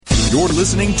You're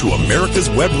listening to America's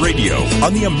Web Radio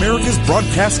on the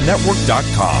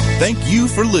AmericasBroadcastNetwork.com. Thank you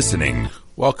for listening.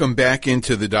 Welcome back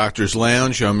into the Doctor's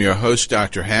Lounge. I'm your host,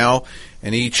 Dr. Hal,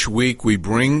 and each week we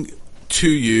bring to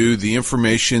you the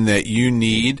information that you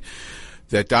need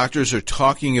that doctors are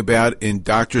talking about in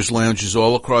doctors' lounges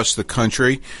all across the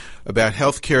country about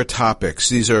healthcare topics.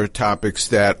 These are topics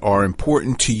that are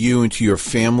important to you and to your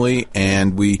family,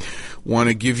 and we want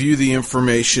to give you the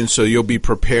information so you'll be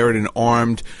prepared and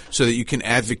armed so that you can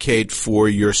advocate for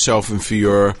yourself and for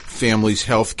your family's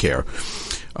healthcare.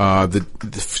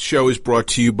 The show is brought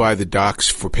to you by the Docs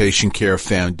for Patient Care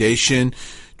Foundation,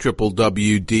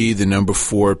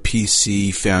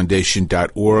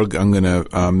 www.4pcfoundation.org. I'm going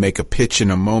to make a pitch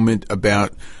in a moment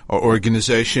about our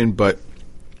organization, but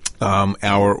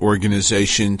our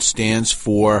organization stands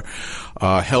for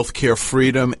healthcare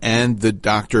freedom and the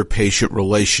doctor-patient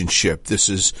relationship. This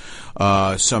is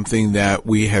something that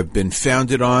we have been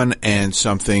founded on and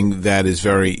something that is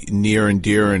very near and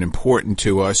dear and important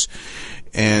to us.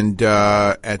 And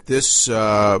at this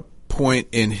point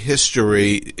in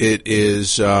history, it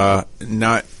is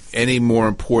not any more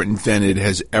important than it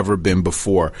has ever been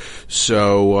before.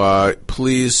 So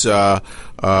please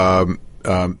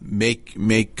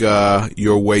make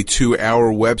your way to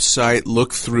our website.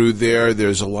 Look through there.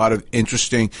 There's a lot of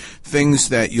interesting things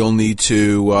that you'll need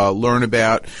to learn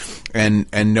about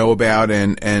and know about.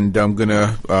 And I'm going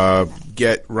to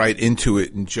get right into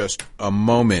it in just a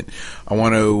moment. I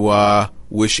want to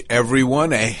wish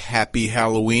everyone a happy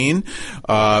Halloween.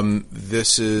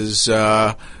 This is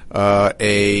a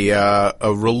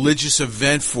religious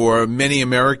event for many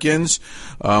Americans.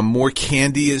 More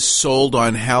candy is sold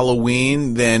on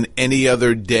Halloween than any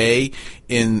other day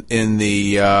in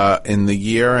the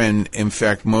year, and in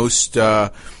fact, most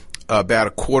about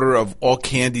a quarter of all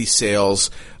candy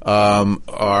sales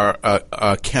are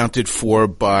accounted for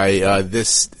by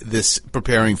this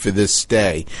preparing for this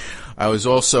day. I was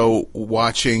also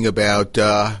watching about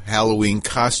Halloween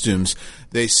costumes.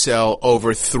 They sell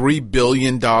over $3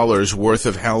 billion worth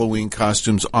of Halloween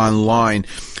costumes online,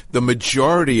 the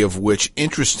majority of which,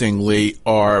 interestingly,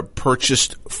 are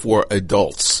purchased for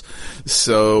adults.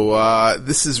 So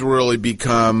this has really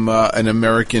become an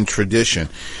American tradition.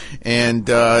 And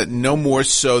no more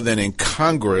so than in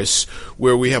Congress,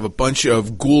 where we have a bunch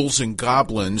of ghouls and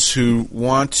goblins who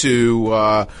want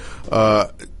to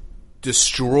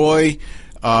destroy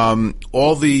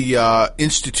all the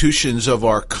institutions of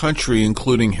our country,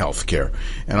 including healthcare.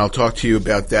 And I'll talk to you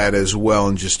about that as well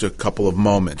in just a couple of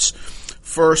moments.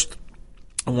 First,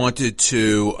 I wanted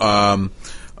to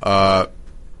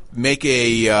make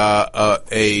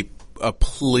a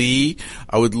plea.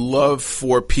 I would love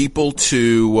for people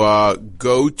to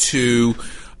go to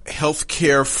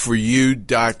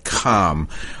healthcareforyou.com.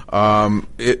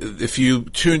 If you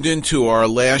tuned into our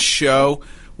last show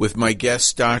with my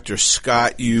guest, Dr.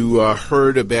 Scott, you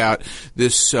heard about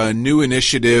this new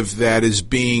initiative that is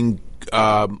that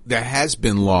has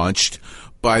been launched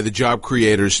by the Job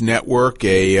Creators Network,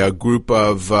 a group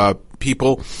of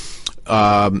people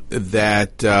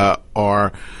that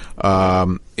are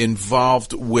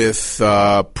involved with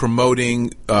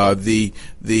promoting the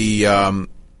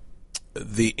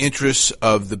interests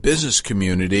of the business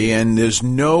community, and there's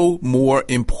no more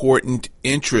important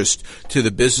interest to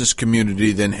the business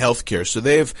community than healthcare. So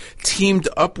they have teamed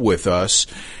up with us,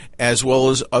 as well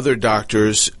as other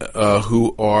doctors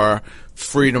who are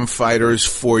freedom fighters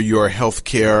for your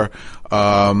healthcare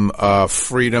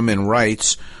freedom and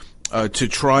rights, to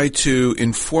try to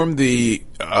inform the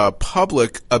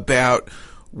public about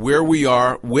where we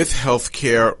are with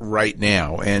healthcare right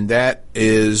now, and that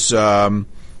is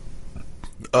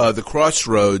the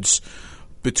crossroads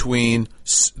between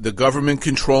the government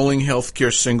controlling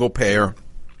healthcare single payer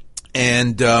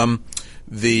and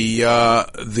the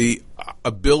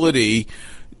ability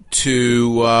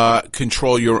to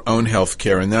control your own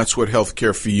healthcare, and that's what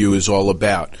Healthcare for You is all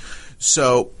about.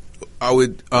 So I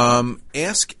would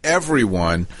ask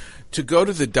everyone to go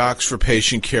to the Docs for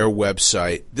Patient Care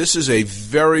website. This is a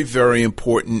very, very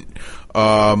important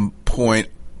point.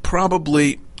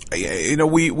 Probably,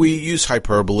 we use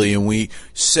hyperbole and we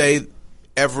say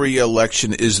every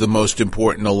election is the most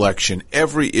important election.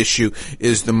 Every issue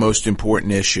is the most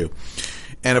important issue.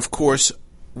 And, of course,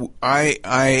 I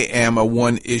am a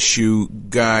one-issue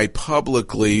guy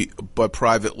publicly, but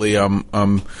privately there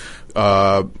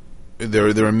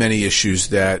are many issues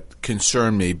that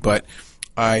concern me. But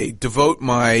I devote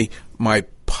my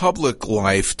public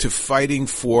life to fighting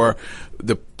for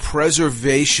the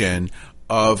preservation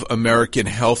of American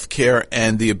healthcare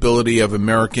and the ability of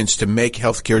Americans to make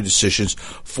healthcare decisions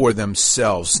for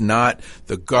themselves, not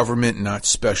the government, not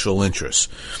special interests.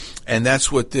 And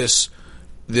that's what this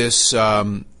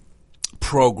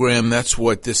program, that's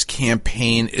what this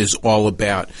campaign is all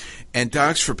about. And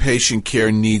Docs for Patient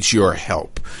Care needs your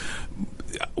help.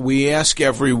 We ask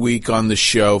every week on the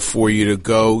show for you to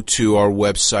go to our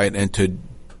website and to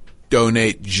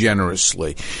donate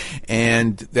generously.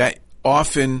 And that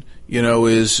often,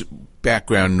 is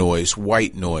background noise,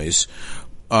 white noise.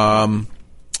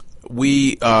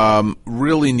 We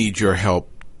really need your help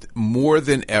more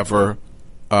than ever.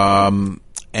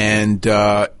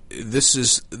 This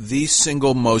is the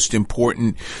single most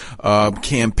important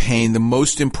campaign, the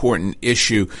most important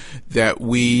issue that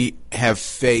we have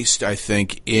faced, I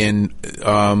think, in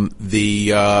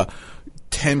the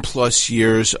 10-plus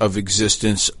years of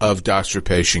existence of Docs for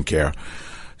Patient Care.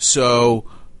 So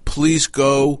please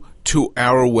go to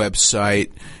our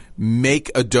website, make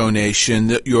a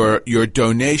donation. Your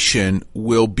donation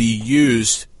will be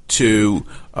used to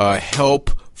help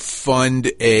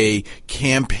fund a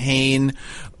campaign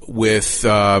with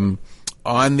on-the-air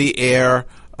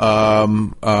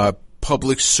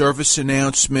public service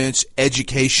announcements,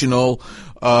 educational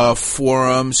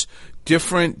forums,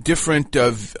 different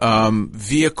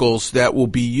vehicles that will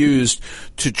be used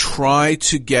to try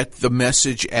to get the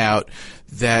message out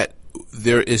that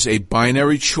there is a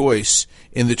binary choice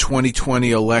in the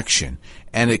 2020 election,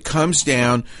 and it comes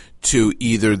down to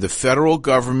either the federal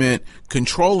government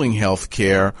controlling health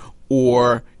care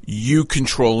or you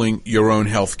controlling your own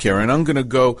health care. And I'm going to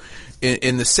go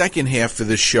in the second half of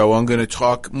the show, I'm going to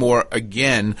talk more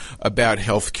again about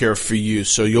health care for you,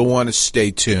 so you'll want to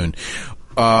stay tuned.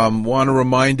 Want to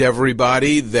remind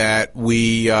everybody that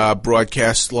we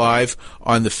broadcast live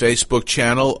on the Facebook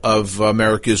channel of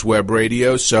America's Web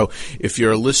Radio. So if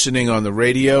you're listening on the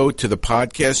radio to the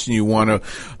podcast and you want to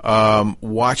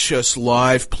watch us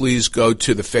live, please go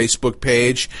to the Facebook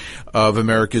page of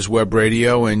America's Web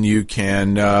Radio and you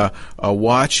can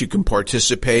watch. You can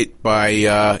participate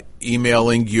by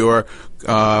emailing your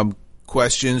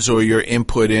questions or your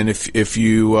input in if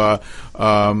you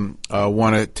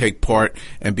want to take part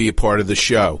and be a part of the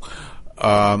show.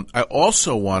 I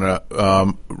also want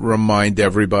to remind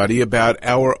everybody about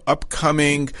our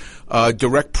upcoming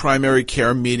direct primary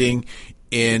care meeting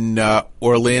in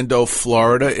Orlando,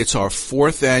 Florida. It's our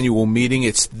 4th annual meeting.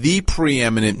 It's the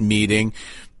preeminent meeting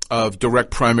of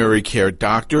direct primary care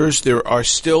doctors. There are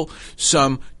still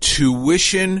some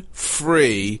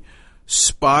tuition-free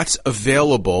spots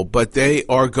available, but they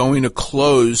are going to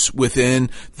close within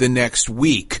the next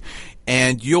week.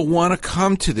 And you'll want to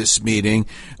come to this meeting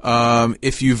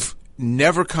if you've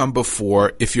never come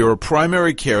before, if you're a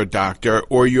primary care doctor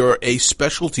or you're a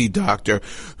specialty doctor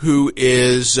who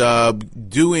is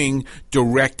doing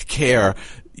direct care.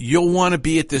 You'll want to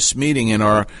be at this meeting,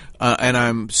 and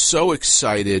I'm so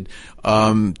excited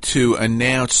to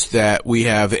announce that we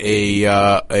have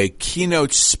a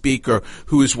keynote speaker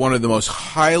who is one of the most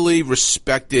highly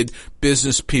respected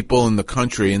business people in the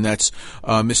country, and that's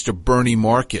Mr. Bernie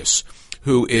Marcus,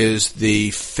 who is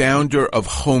the founder of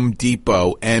Home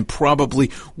Depot and probably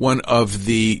one of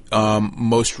the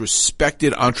most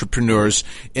respected entrepreneurs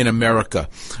in America.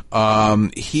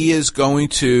 He is going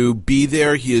to be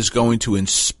there. He is going to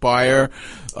inspire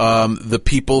the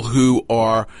people who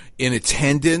are in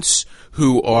attendance,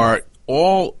 who are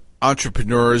all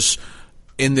entrepreneurs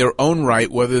in their own right,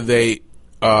 whether they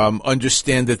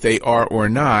understand that they are or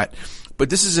not. But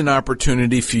this is an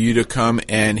opportunity for you to come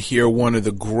and hear one of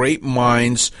the great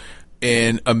minds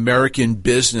in American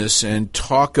business and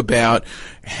talk about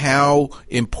how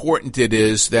important it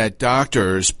is that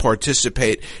doctors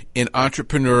participate in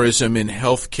entrepreneurism in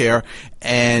healthcare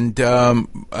and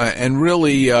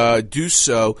really do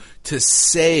so to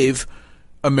save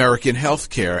American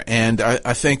healthcare. And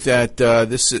I think that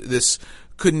this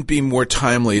couldn't be more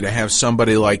timely to have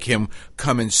somebody like him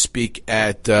come and speak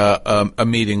at a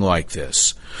meeting like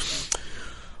this.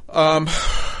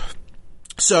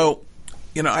 So,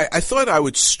 I thought I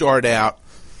would start out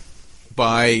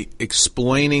by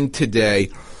explaining today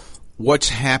what's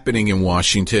happening in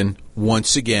Washington.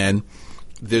 Once again,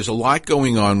 there's a lot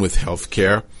going on with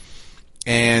healthcare,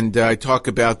 and I talk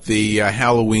about the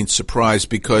Halloween surprise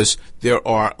because there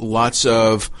are lots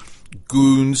of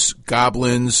goons,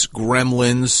 goblins,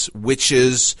 gremlins,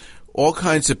 witches, all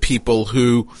kinds of people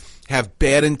who have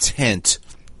bad intent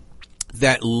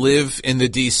that live in the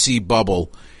D.C.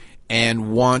 bubble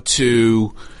and want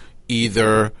to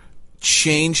either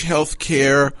change health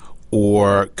care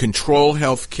or control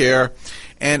health care.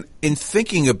 And in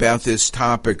thinking about this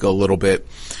topic a little bit,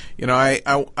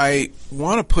 I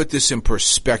want to put this in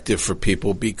perspective for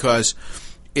people because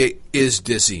it is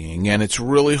dizzying and it's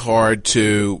really hard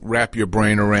to wrap your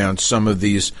brain around some of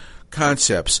these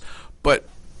concepts. But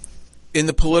in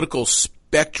the political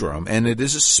spectrum, and it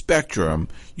is a spectrum,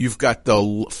 you've got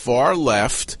the far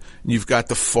left and you've got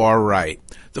the far right.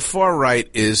 The far right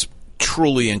is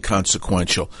truly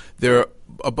inconsequential. They're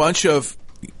a bunch of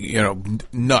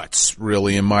nuts,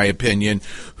 really, in my opinion,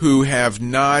 who have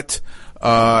not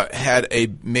had a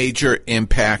major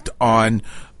impact on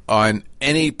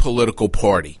any political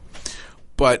party.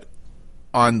 But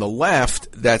on the left,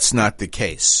 that's not the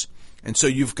case. And so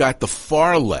you've got the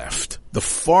far left. The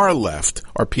far left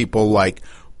are people like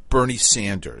Bernie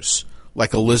Sanders,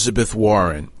 like Elizabeth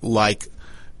Warren, like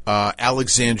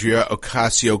Alexandria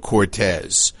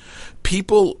Ocasio-Cortez.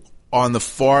 People on the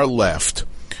far left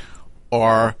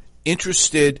are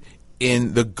interested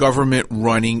in the government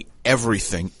running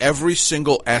everything, every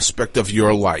single aspect of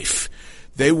your life.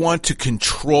 They want to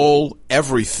control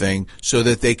everything so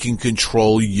that they can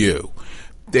control you.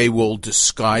 They will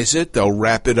disguise it. They'll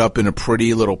wrap it up in a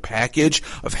pretty little package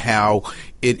of how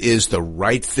it is the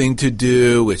right thing to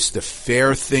do. It's the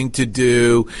fair thing to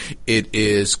do. It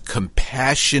is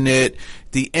compassionate.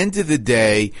 At the end of the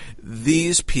day,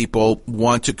 these people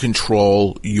want to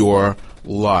control your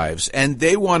lives, and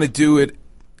they want to do it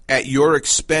at your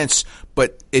expense,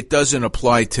 but it doesn't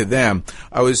apply to them.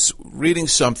 I was reading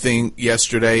something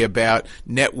yesterday about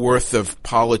net worth of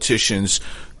politicians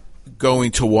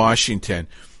going to Washington,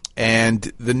 and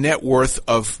the net worth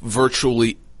of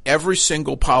virtually every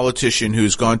single politician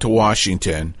who's gone to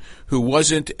Washington who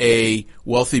wasn't a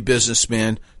wealthy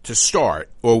businessman to start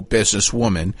or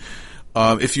businesswoman,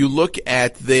 if you look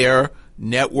at their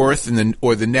net worth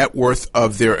or the net worth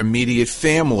of their immediate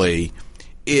family,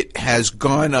 it has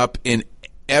gone up in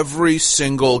every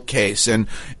single case. And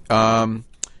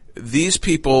these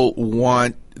people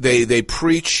they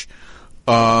preach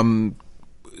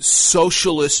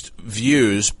socialist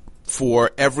views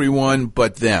for everyone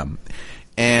but them.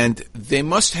 And they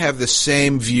must have the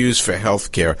same views for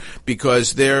health care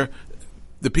because the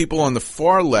people on the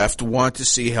far left want to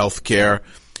see health care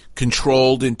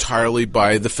controlled entirely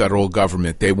by the federal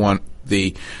government. They want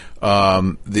the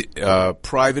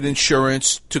private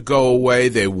insurance to go away.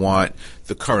 They want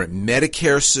the current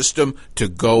Medicare system to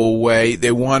go away.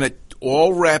 They want it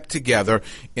all wrapped together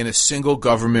in a single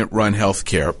government-run health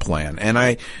care plan. And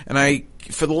I,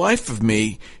 for the life of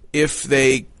me, if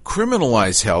they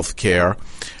criminalize health care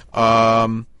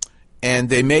and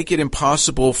they make it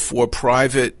impossible for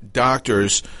private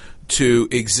doctors to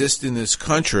exist in this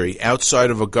country outside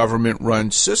of a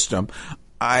government-run system,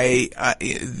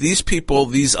 these people,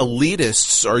 these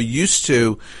elitists, are used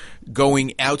to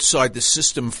going outside the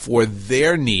system for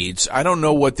their needs. I don't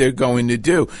know what they're going to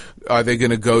do. Are they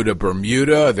going to go to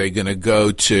Bermuda? Are they going to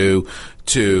go to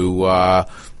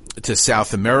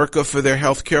South America for their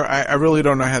health care? I really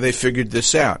don't know how they figured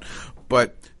this out.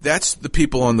 But that's the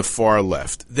people on the far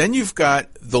left. Then you've got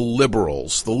the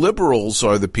liberals. The liberals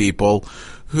are the people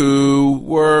who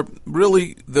were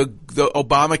really the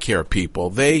Obamacare people.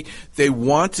 They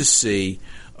want to see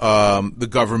the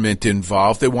government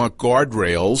involved. They want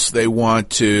guardrails. They want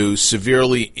to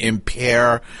severely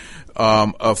impair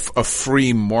a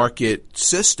free market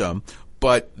system.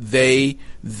 But they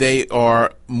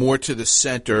are more to the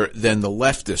center than the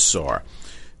leftists are.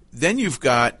 Then you've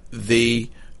got the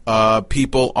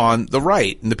people on the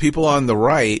right, and the people on the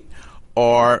right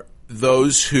are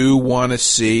those who want to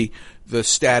see the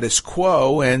status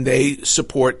quo, and they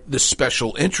support the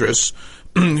special interests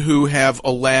who have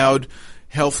allowed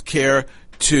health care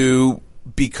to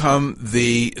become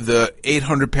the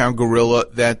 800-pound gorilla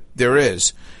that there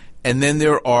is. And then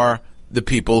there are the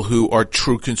people who are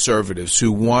true conservatives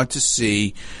who want to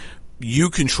see you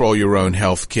control your own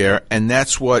health care, and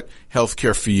that's what health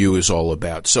care for you is all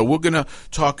about. So we're going to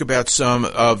talk about some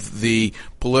of the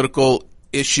political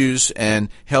issues and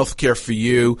health care for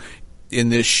you in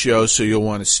this show, so you'll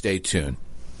want to stay tuned.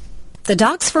 The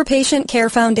Docs for Patient Care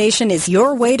Foundation is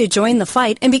your way to join the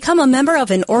fight and become a member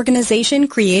of an organization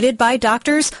created by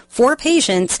doctors for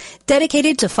patients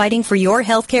dedicated to fighting for your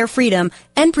healthcare freedom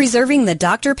and preserving the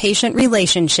doctor-patient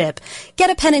relationship. Get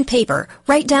a pen and paper.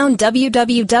 Write down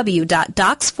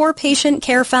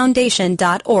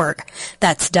www.docsforpatientcarefoundation.org.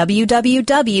 That's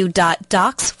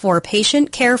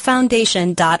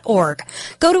www.docsforpatientcarefoundation.org.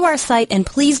 Go to our site and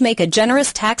please make a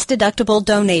generous tax-deductible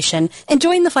donation and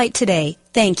join the fight today.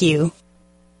 Thank you.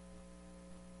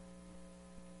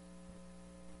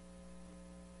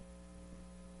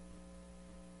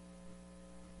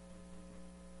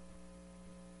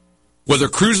 Whether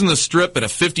cruising the strip in a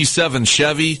 57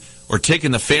 Chevy or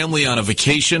taking the family on a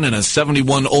vacation in a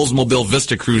 71 Oldsmobile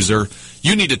Vista Cruiser,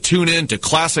 you need to tune in to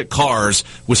Classic Cars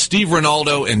with Steve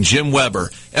Ronaldo and Jim Weber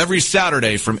every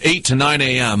Saturday from 8 to 9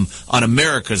 a.m. on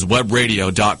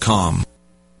americaswebradio.com.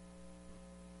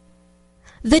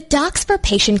 The Docs for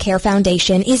Patient Care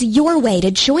Foundation is your way to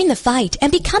join the fight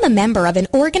and become a member of an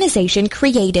organization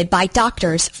created by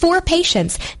doctors for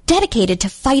patients dedicated to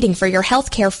fighting for your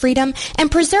healthcare freedom and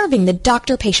preserving the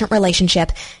doctor-patient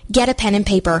relationship. Get a pen and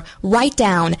paper. Write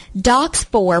down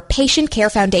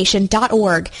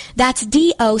docs4patientcarefoundation.org. That's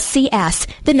DOCS,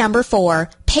 the number 4,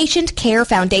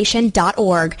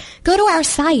 patientcarefoundation.org. Go to our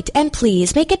site and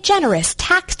please make a generous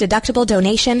tax-deductible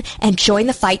donation and join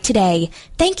the fight today.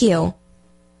 Thank you.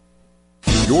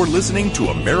 You're listening to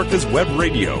America's Web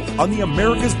Radio on the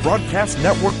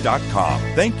AmericasBroadcastNetwork.com.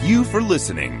 Thank you for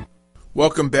listening.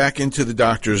 Welcome back into the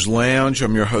Doctor's Lounge.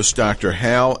 I'm your host, Dr.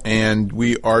 Hal, and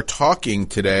we are talking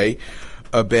today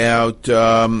about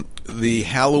the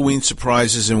Halloween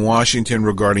surprises in Washington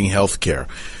regarding health care.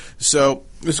 So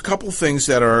there's a couple things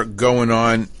that are going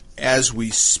on as we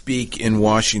speak in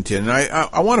Washington. And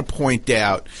I want to point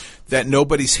out that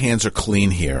nobody's hands are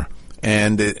clean here.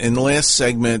 And in the last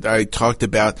segment, I talked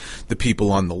about the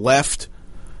people on the left.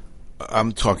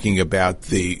 I'm talking about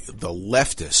the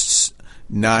leftists,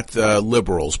 not the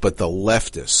liberals, but the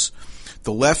leftists.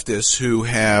 The leftists who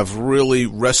have really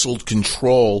wrestled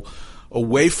control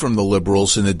away from the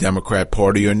liberals in the Democrat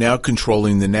Party are now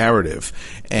controlling the narrative.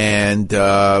 And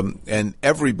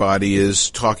everybody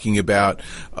is talking about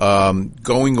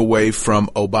going away from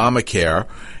Obamacare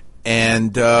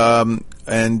and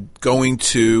going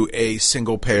to a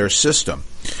single-payer system.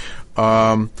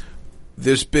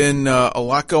 There's been a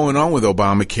lot going on with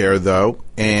Obamacare, though,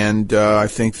 and I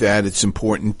think that it's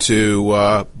important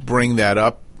to bring that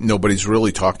up. Nobody's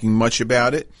really talking much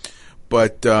about it,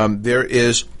 but there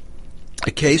is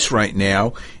a case right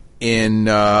now in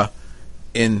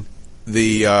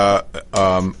the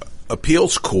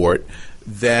appeals court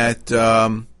that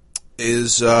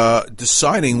is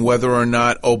deciding whether or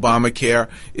not Obamacare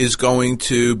is going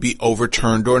to be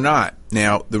overturned or not.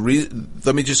 Now,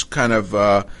 let me just kind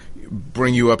of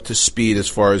bring you up to speed as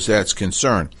far as that's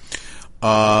concerned.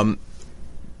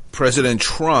 President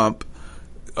Trump,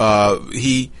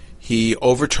 he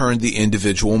overturned the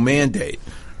individual mandate.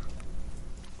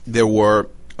 There were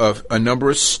a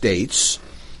number of states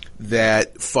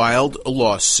that filed a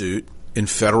lawsuit in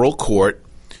federal court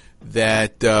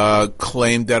that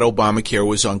claimed that Obamacare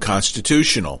was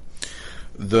unconstitutional.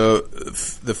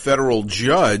 The federal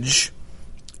judge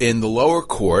in the lower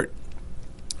court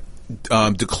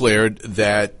declared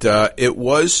that it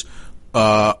was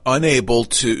unable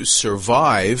to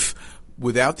survive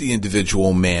without the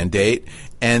individual mandate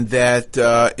and that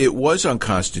it was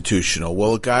unconstitutional.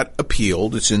 Well, it got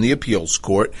appealed. It's in the appeals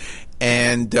court.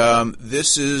 And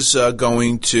this is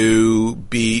going to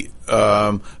be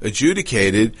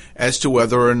adjudicated as to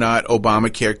whether or not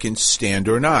Obamacare can stand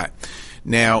or not.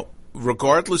 Now,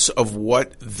 regardless of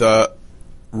what the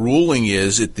ruling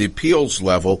is at the appeals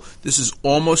level, this is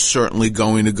almost certainly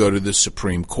going to go to the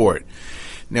Supreme Court.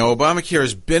 Now, Obamacare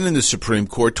has been in the Supreme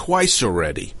Court twice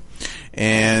already,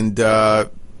 and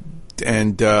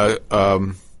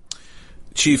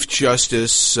Chief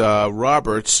Justice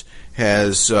Roberts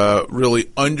has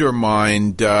really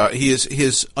undermined. He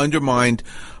has undermined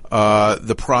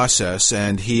the process,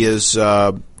 and he has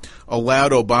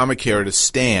allowed Obamacare to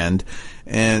stand,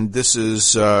 and this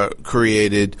has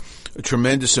created a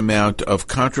tremendous amount of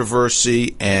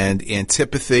controversy and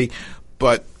antipathy.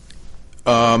 But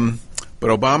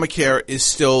Obamacare is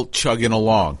still chugging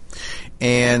along,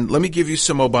 and let me give you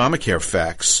some Obamacare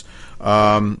facts.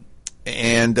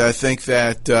 And I think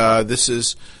that this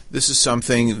is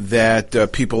something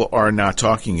that people are not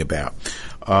talking about.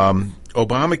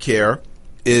 Obamacare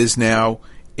is now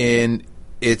in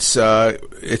it's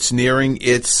nearing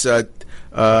its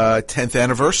 10th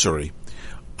anniversary,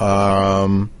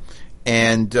 and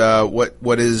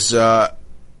what has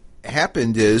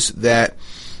happened is that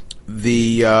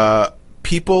the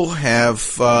people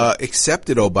have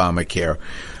accepted Obamacare.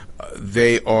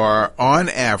 They are, on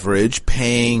average,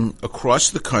 paying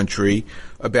across the country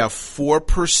about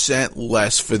 4%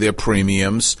 less for their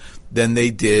premiums than they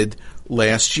did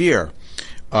last year.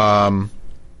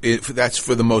 That's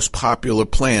for the most popular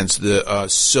plans, the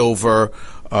Silver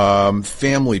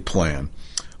Family Plan.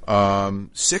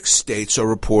 6 states are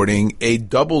reporting a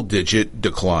double-digit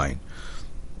decline.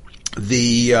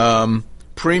 The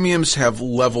premiums have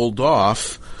leveled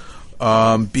off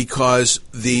because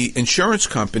the insurance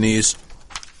companies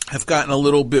have gotten a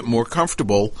little bit more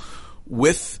comfortable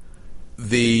with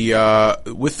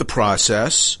the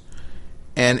process,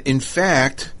 and in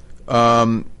fact,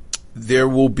 there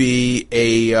will be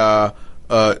there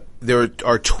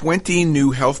are 20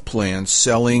 new health plans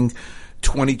selling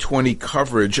 2020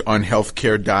 coverage on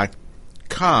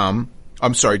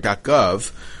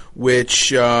healthcare.gov,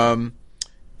 which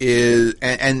is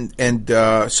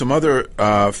and some other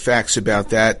facts about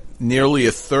that. Nearly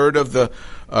a third of the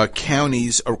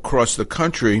counties across the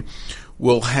country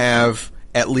will have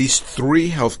at least 3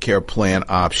 healthcare plan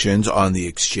options on the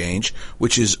exchange,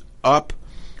 which is up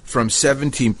from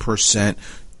 17%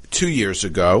 2 years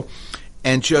ago,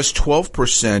 and just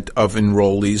 12% of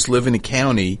enrollees live in a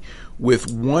county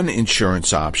with one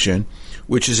insurance option,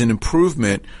 which is an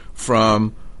improvement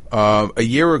from a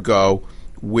year ago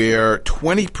where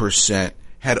 20%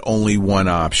 had only one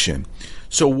option.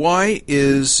 So why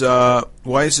is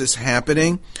this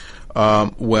happening?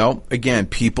 Well, again,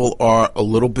 people are a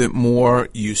little bit more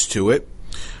used to it.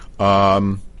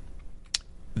 There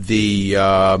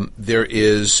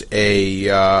is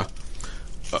the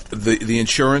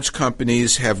insurance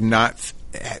companies have not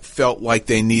felt like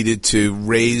they needed to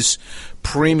raise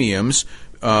premiums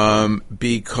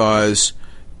because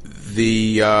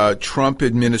the Trump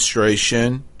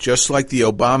administration, just like the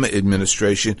Obama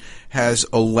administration, has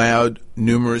allowed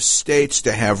numerous states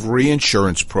to have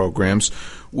reinsurance programs,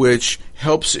 which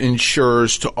helps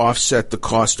insurers to offset the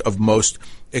cost of most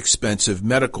expensive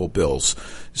medical bills.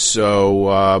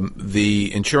 So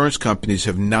the insurance companies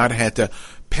have not had to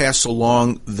pass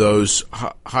along those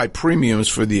high premiums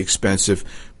for the expensive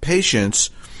patients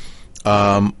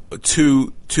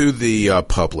to the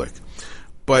public.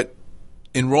 But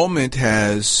enrollment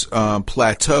has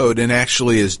plateaued and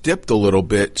actually has dipped a little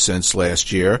bit since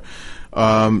last year. There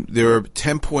are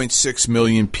 10.6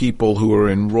 million people who are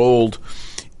enrolled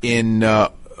in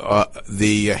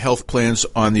the health plans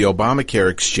on the Obamacare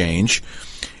exchange,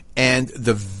 and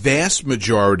the vast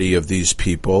majority of these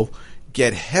people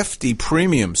get hefty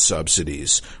premium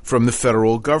subsidies from the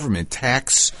federal government,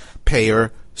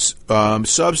 taxpayer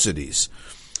subsidies.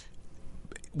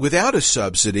 Without a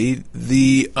subsidy,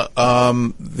 the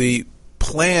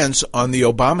plans on the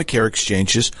Obamacare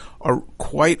exchanges are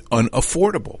quite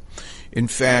unaffordable. In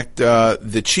fact,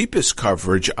 the cheapest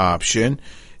coverage option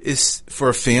is for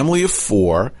a family of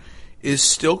 4 is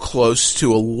still close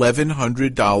to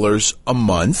 $1,100 a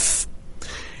month,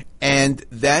 and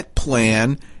that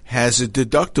plan has a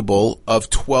deductible of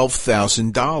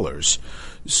 $12,000.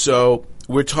 So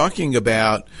we're talking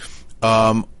about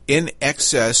in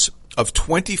excess of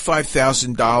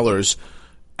 $25,000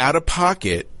 out of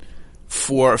pocket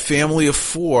for a family of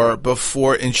 4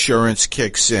 before insurance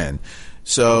kicks in.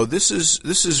 So this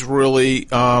is really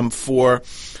for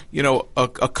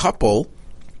a couple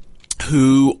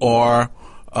who are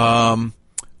a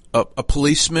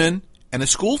policeman and a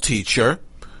school teacher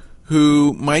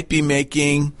who might be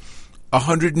making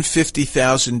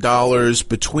 $150,000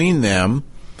 between them,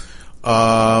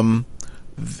 and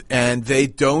they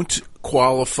don't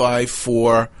qualify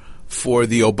for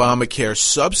the Obamacare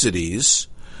subsidies.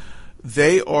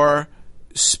 They are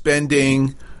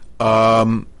spending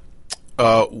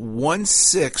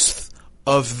 1/6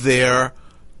 of their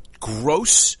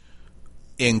gross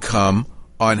income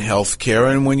on health care.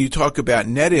 And when you talk about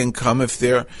net income, if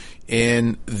they're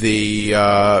in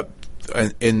the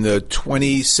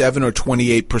 27 or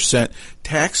 28%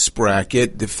 tax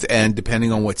bracket, and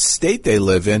depending on what state they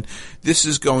live in, this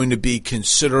is going to be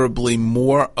considerably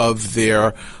more of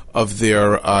their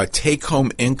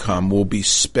take-home income will be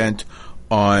spent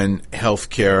on health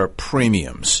care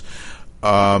premiums.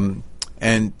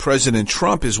 And President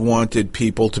Trump has wanted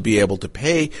people to be able to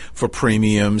pay for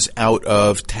premiums out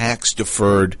of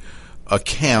tax-deferred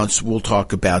accounts. We'll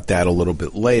talk about that a little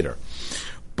bit later.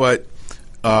 But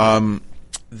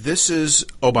this is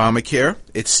Obamacare.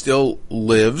 It still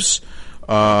lives.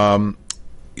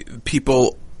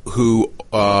 People who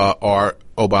are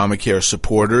Obamacare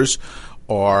supporters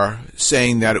are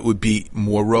saying that it would be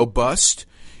more robust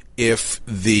if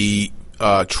the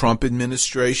Trump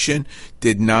administration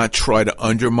did not try to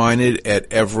undermine it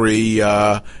at every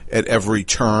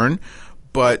turn.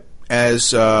 But as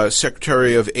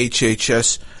Secretary of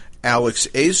HHS Alex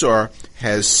Azar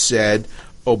has said,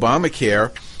 Obamacare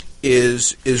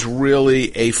is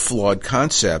really a flawed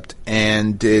concept,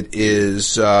 and it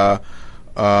is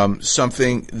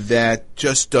something that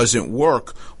just doesn't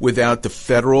work without the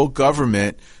federal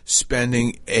government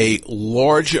spending a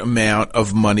large amount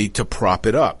of money to prop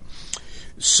it up.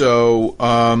 So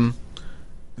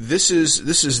this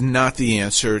is not the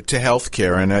answer to health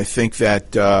care, and I think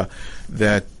that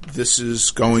this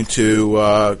is going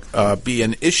to be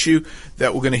an issue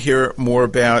that we're going to hear more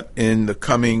about in the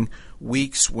coming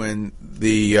weeks when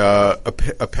the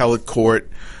appellate court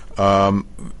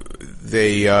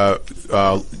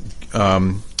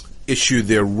issue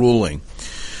their ruling.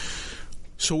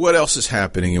 So what else is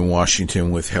happening in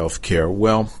Washington with health care?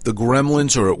 Well, the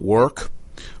gremlins are at work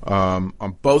on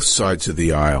both sides of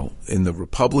the aisle, in the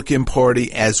Republican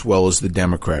Party as well as the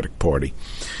Democratic Party.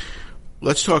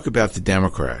 Let's talk about the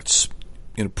Democrats.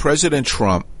 President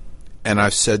Trump, and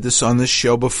I've said this on this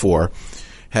show before,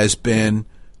 has been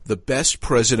the best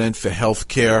president for health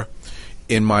care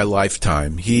in my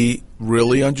lifetime. He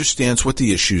really understands what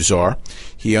the issues are.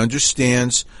 He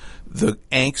understands the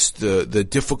angst, the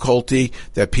difficulty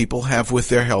that people have with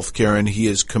their health care, and he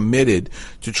is committed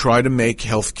to try to make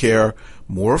health care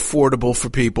more affordable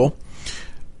for people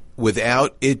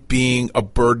without it being a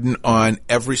burden on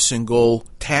every single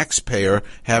taxpayer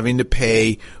having to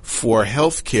pay for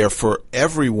health care for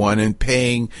everyone and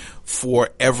paying for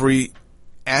every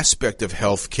aspect of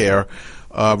health care,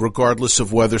 regardless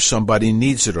of whether somebody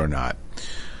needs it or not.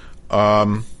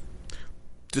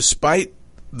 Despite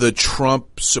the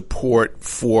Trump support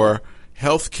for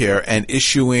health care and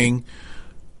issuing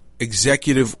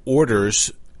executive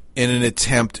orders in an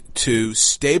attempt to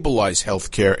stabilize health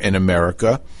care in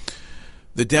America,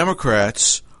 the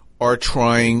Democrats are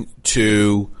trying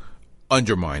to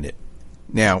undermine it.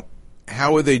 Now,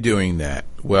 how are they doing that?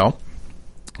 Well,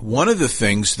 one of the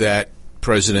things that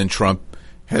President Trump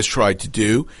has tried to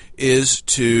do is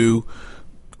to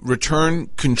return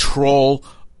control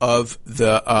of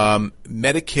the the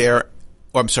Medicaid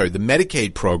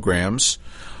programs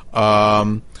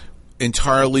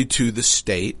entirely to the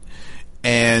state,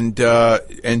 and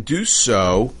do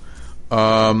so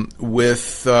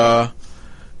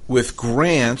with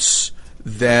grants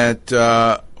that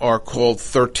are called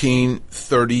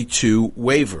 1332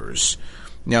 waivers.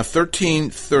 Now,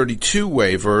 1332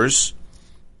 waivers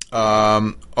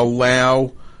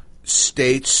allow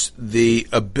states the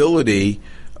ability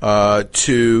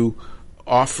to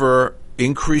offer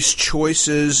increased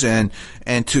choices and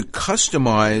to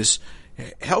customize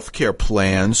healthcare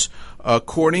plans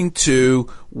according to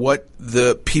what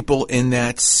the people in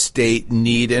that state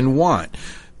need and want.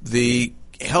 The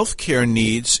healthcare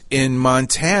needs in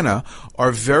Montana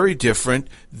are very different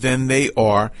than they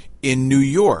are in New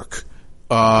York.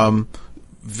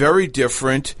 Very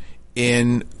different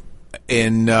in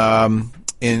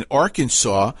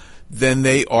Arkansas than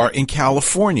they are in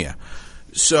California.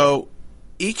 So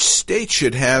each state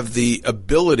should have the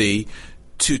ability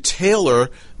to tailor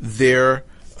their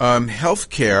health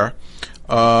care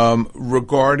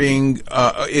regarding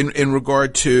in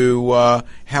regard to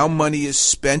how money is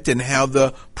spent and how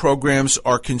the programs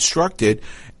are constructed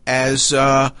as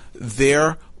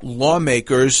their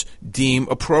lawmakers deem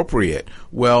appropriate.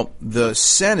 Well, the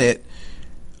Senate,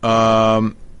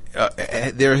 there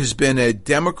has been a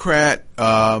Democrat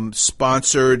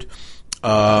sponsored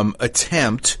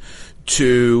attempt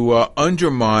to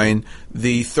undermine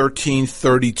the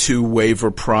 1332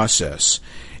 waiver process,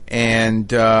 and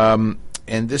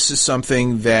this is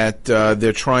something that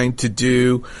they're trying to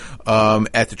do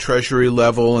at the Treasury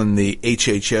level and the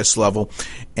HHS level,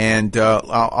 and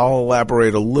I'll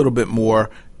elaborate a little bit more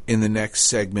in the next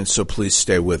segment, so please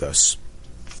stay with us.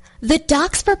 The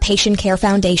Docs for Patient Care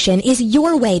Foundation is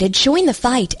your way to join the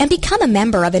fight and become a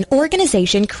member of an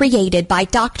organization created by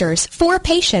doctors for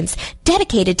patients,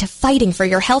 dedicated to fighting for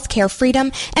your healthcare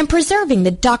freedom and preserving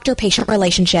the doctor-patient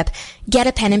relationship. Get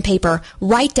a pen and paper.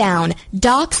 Write down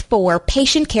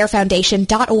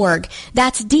docs4patientcarefoundation.org.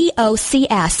 That's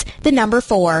DOCS, the number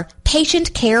 4,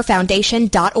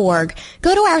 patientcarefoundation.org.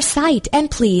 Go to our site and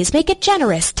please make a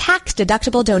generous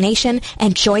tax-deductible donation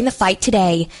and join the fight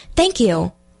today. Thank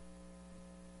you.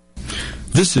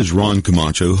 This is Ron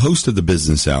Camacho, host of the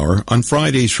Business Hour, on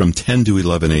Fridays from 10 to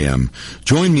 11 a.m.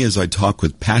 Join me as I talk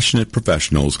with passionate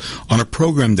professionals on a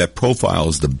program that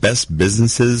profiles the best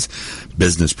businesses,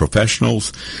 business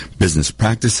professionals, business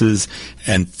practices,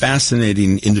 and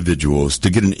fascinating individuals to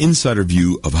get an insider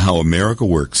view of how America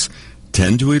works.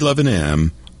 10 to 11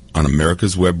 a.m. on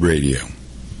America's Web Radio.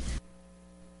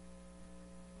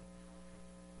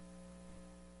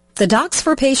 The Docs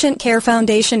for Patient Care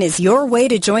Foundation is your way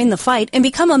to join the fight and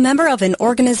become a member of an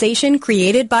organization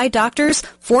created by doctors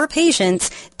for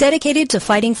patients, dedicated to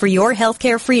fighting for your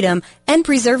healthcare freedom and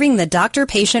preserving the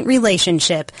doctor-patient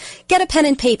relationship. Get a pen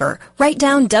and paper. Write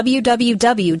down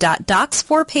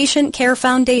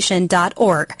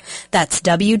www.docs4patientcarefoundation.org. That's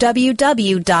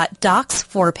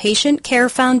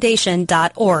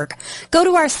www.docs4patientcarefoundation.org. Go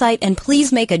to our site and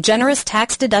please make a generous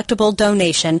tax-deductible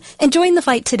donation and join the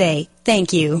fight today.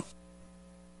 Thank you.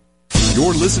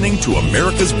 You're listening to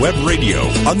America's Web Radio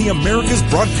on the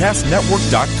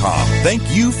AmericasBroadcastNetwork.com. Thank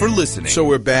you for listening. So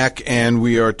we're back, and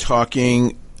we are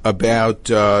talking about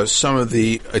some of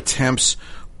the attempts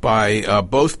by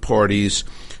both parties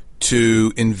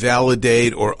to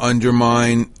invalidate or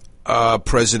undermine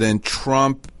President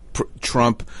Trump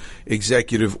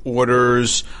executive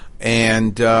orders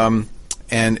and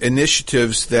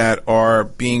initiatives that are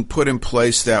being put in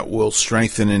place that will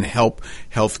strengthen and help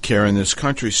healthcare in this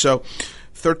country. So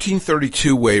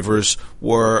 1332 waivers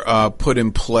were put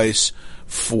in place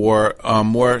for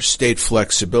more state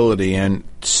flexibility, and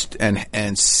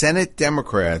Senate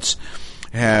Democrats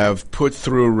have put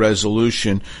through a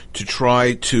resolution to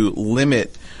try to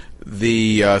limit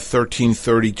the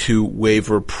 1332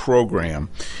 waiver program.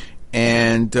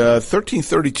 And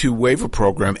 1332 waiver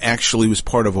program actually was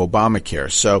part of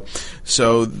Obamacare. So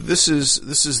this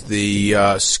is the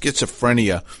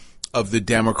schizophrenia of the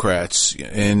Democrats.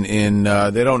 In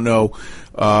they don't know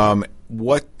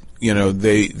what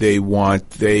they want.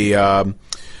 They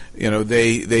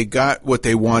got what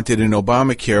they wanted in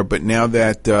Obamacare, but now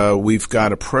that we've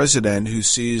got a president who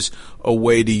sees a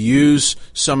way to use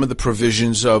some of the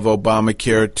provisions of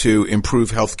Obamacare to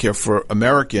improve health care for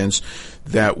Americans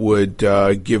that would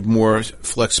give more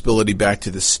flexibility back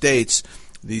to the states,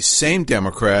 these same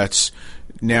Democrats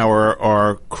now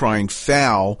are crying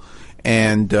foul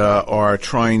and are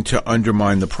trying to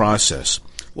undermine the process.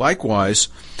 Likewise,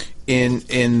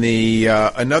 in the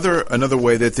another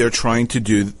way that they're trying to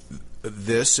do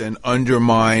this and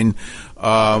undermine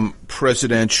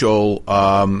presidential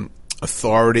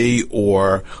authority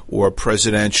or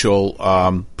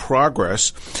presidential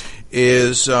progress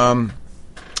is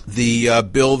the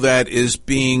bill that is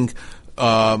being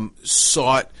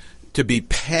sought to be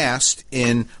passed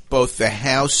in both the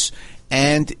House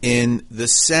and in the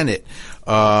Senate.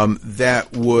 That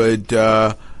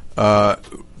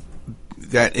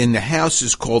in the House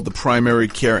is called the Primary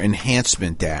Care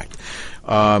Enhancement Act,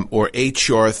 or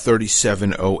H.R.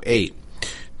 3708.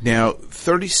 Now,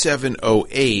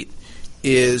 3708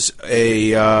 is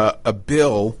a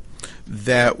bill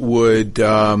that would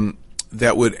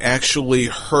actually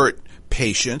hurt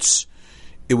patients.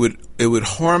 It would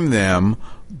harm them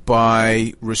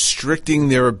by restricting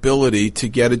their ability to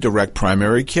get a direct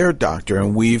primary care doctor.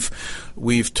 And we've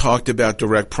talked about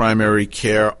direct primary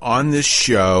care on this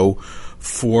show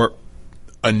for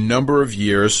a number of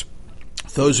years.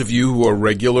 Those of you who are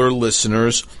regular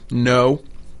listeners know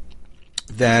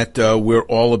that we're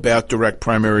all about direct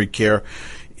primary care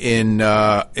in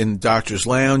Doctor's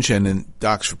Lounge and in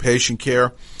Docs for Patient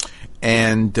Care.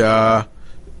 And direct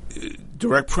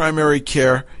primary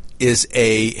care is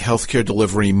a healthcare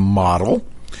delivery model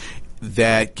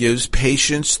that gives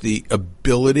patients the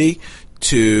ability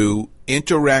to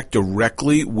interact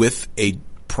directly with a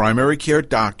primary care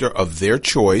doctor of their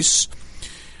choice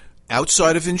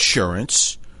outside of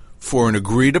insurance for an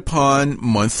agreed-upon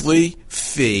monthly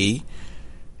fee,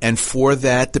 and for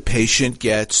that the patient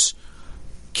gets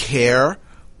care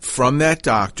from that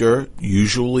doctor,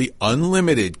 usually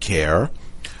unlimited care,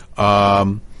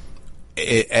 and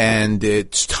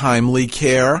it's timely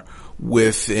care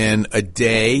within a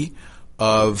day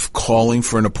of calling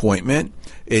for an appointment.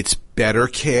 It's better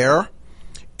care.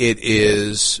 It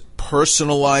is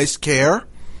personalized care.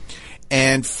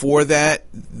 And for that,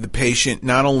 the patient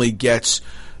not only gets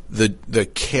the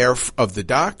care of the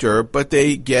doctor, but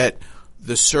they get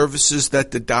the services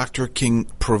that the doctor can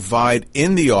provide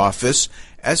in the office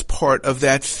as part of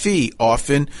that fee.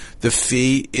 Often the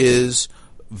fee is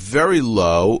very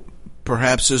low,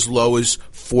 perhaps as low as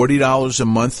 $40 a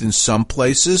month in some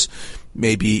places,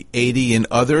 maybe $80 in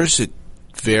others. It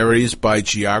varies by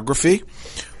geography.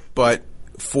 But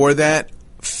for that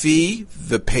fee,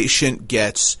 the patient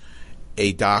gets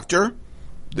a doctor.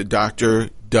 The doctor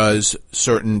does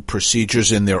certain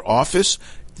procedures in their office.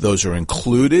 Those are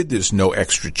included. There's no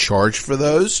extra charge for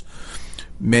those.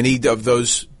 Many of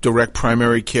those direct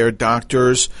primary care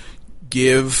doctors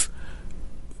give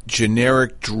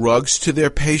generic drugs to their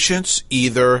patients,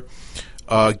 either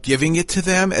giving it to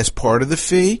them as part of the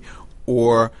fee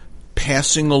or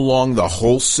passing along the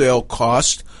wholesale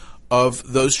cost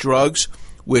of those drugs,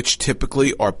 which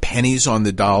typically are pennies on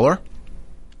the dollar.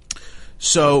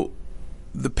 So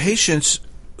the patients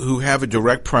who have a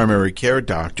direct primary care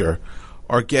doctor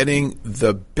are getting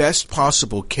the best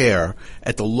possible care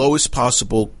at the lowest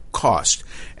possible cost.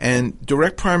 And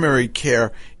direct primary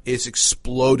care is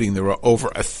exploding. There are over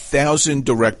 1,000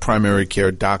 direct primary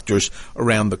care doctors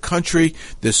around the country.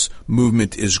 This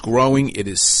movement is growing. It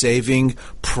is saving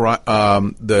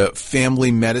the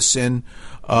family medicine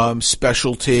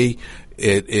specialty.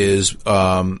 It is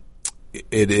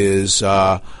it is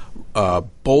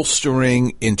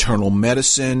bolstering internal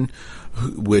medicine,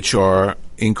 which are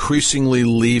increasingly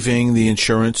leaving the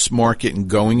insurance market and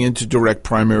going into direct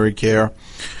primary care.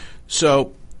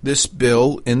 So this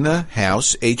bill in the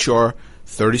House, H.R.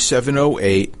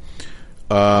 3708,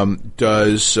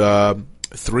 does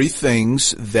three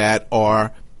things that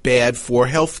are bad for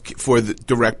the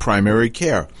direct primary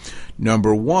care.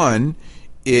 Number one,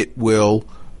 it will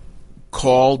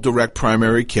call direct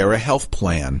primary care a health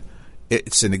plan.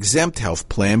 It's an exempt health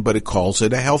plan, but it calls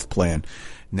it a health plan.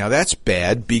 Now that's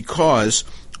bad because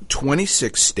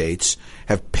 26 states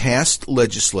have passed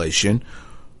legislation,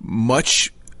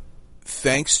 much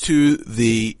thanks to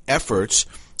the efforts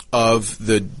of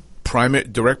the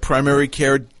direct primary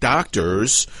care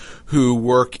doctors who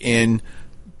work in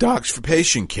Docs for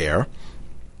Patient Care.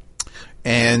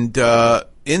 And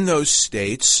in those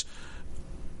states,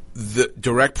 the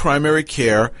direct primary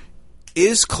care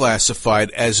is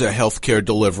classified as a healthcare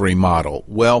delivery model.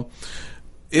 Well,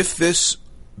 if this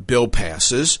bill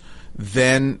passes,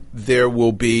 then there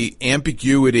will be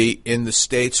ambiguity in the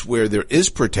states where there is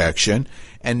protection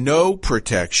and no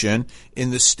protection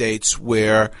in the states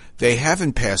where they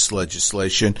haven't passed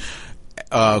legislation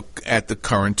at the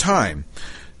current time.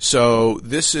 So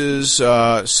this is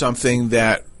something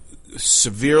that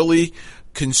severely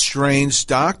constrains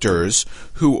doctors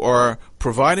who are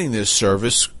providing this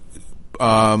service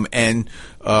and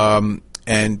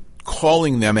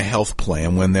calling them a health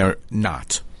plan when they're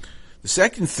not. The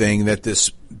second thing that this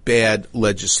bad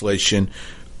legislation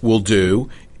will do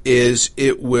is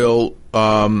it will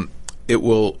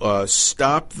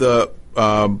stop the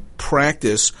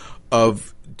practice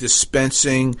of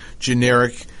dispensing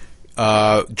generic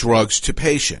drugs to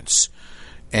patients,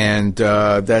 and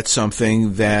that's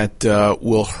something that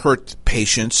will hurt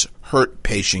patients, hurt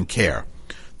patient care.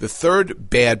 The third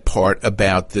bad part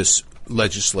about this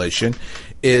legislation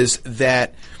is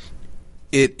that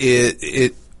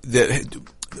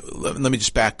let me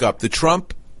just back up. The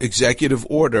Trump executive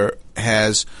order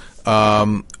has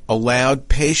allowed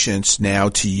patients now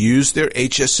to use their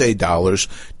HSA dollars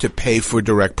to pay for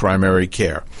direct primary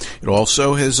care. It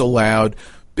also has allowed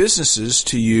businesses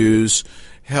to use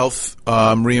health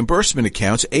reimbursement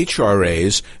accounts,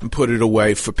 HRAs, and put it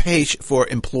away for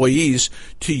employees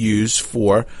to use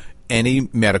for any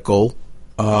medical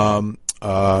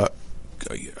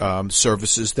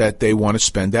services that they want to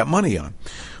spend that money on.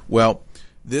 Well,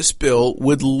 this bill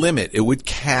would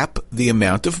cap the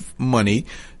amount of money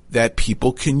that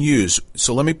people can use.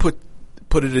 So let me put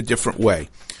it a different way.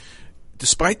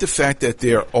 Despite the fact that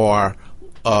there are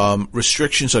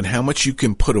restrictions on how much you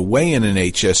can put away in an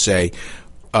HSA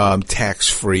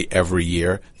tax-free every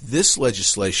year, this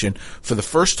legislation, for the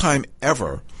first time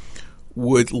ever,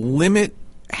 would limit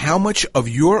how much of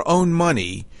your own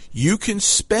money you can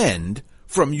spend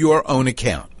from your own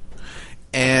account.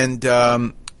 And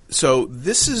so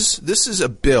this is a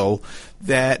bill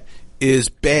that is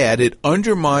bad. It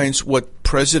undermines what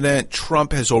President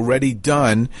Trump has already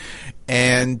done,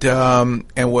 and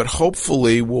what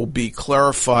hopefully will be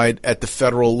clarified at the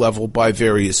federal level by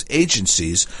various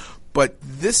agencies. But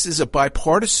this is a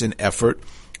bipartisan effort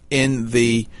in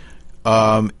the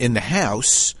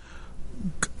House.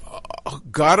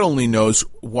 God only knows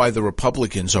why the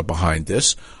Republicans are behind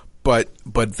this, but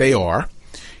they are.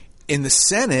 In the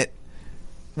Senate,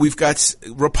 we've got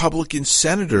Republican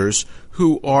senators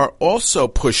who are also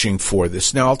pushing for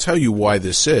this. Now, I'll tell you why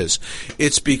this is.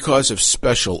 It's because of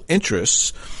special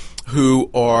interests who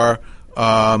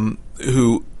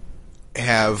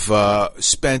have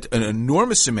spent an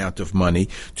enormous amount of money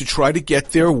to try to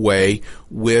get their way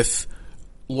with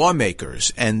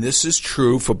lawmakers, and this is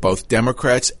true for both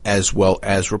Democrats as well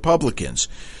as Republicans.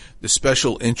 The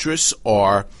special interests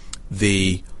are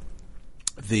the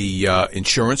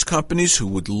insurance companies who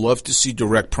would love to see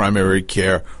direct primary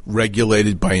care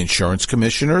regulated by insurance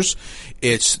commissioners.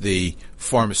 It's the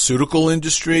pharmaceutical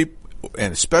industry,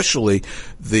 and especially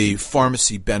the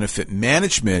pharmacy benefit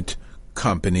management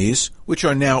companies, which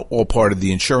are now all part of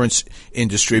the insurance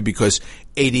industry because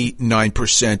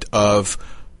 89% of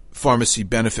pharmacy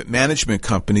benefit management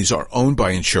companies are owned by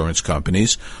insurance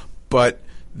companies. But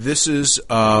this is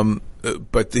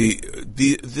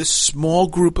this small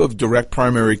group of direct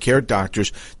primary care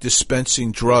doctors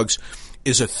dispensing drugs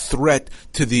is a threat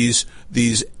to these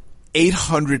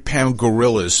 800-pound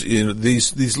gorillas. You know,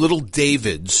 these little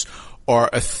Davids are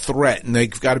a threat, and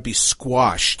they've got to be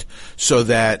squashed so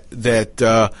that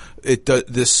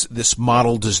this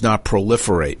model does not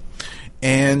proliferate.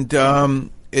 And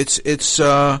it's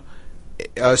a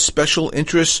special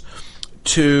interest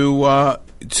to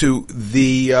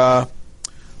the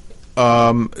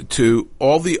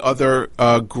all the other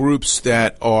groups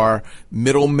that are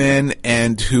middlemen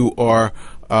and who are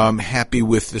happy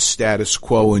with the status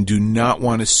quo and do not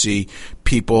want to see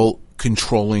people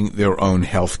controlling their own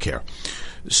health care.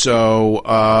 So,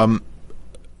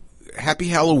 happy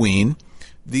Halloween.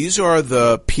 These are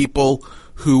the people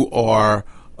who are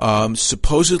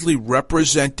supposedly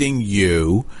representing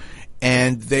you,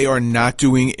 and they are not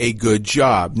doing a good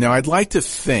job. Now, I'd like to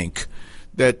think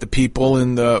that the people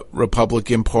in the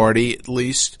Republican Party, at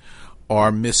least,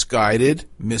 are misguided,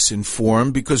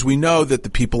 misinformed, because we know that the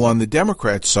people on the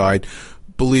Democrat side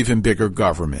believe in bigger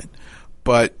government.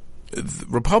 But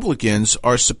Republicans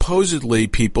are supposedly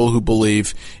people who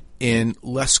believe in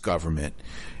less government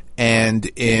and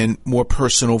in more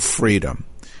personal freedom.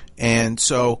 And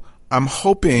so I'm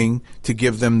hoping to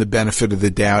give them the benefit of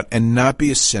the doubt and not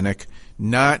be a cynic,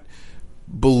 not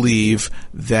believe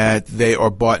that they are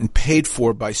bought and paid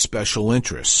for by special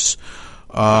interests.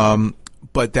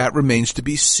 But that remains to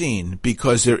be seen,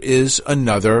 because there is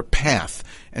another path.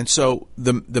 And so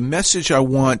the message I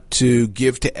want to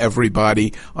give to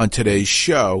everybody on today's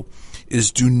show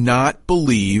is, do not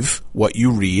believe what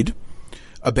you read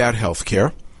about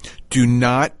healthcare. Do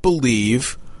not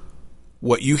believe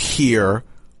what you hear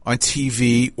on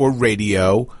TV or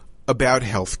radio about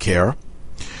healthcare.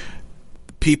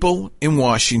 People in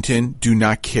Washington do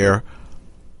not care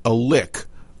a lick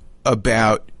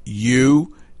about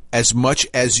you as much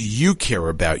as you care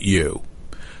about you.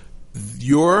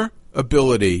 Your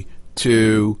ability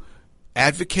to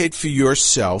advocate for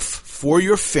yourself, for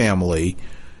your family,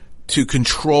 to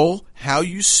control how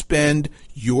you spend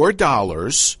your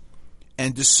dollars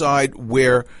and decide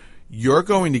where you're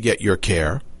going to get your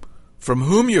care, from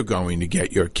whom you're going to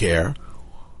get your care,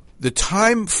 the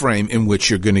time frame in which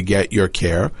you're going to get your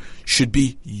care should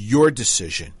be your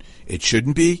decision. It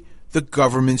shouldn't be the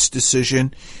government's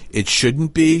decision. It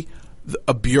shouldn't be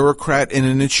a bureaucrat in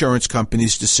an insurance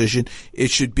company's decision.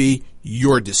 It should be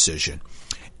your decision.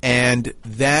 And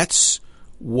that's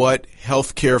what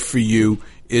healthcare for you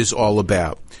is all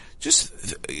about.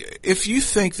 Just if you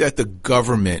think that the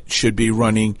government should be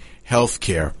running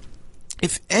healthcare,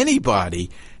 if anybody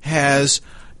has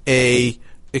a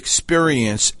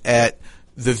experience at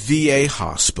the VA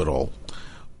hospital,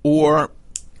 or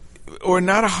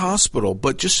not a hospital,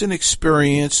 but just an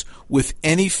experience with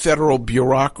any federal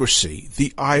bureaucracy,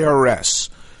 the IRS,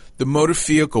 the Motor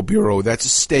Vehicle Bureau, that's a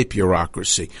state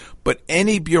bureaucracy, but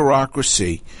any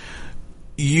bureaucracy,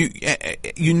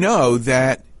 you know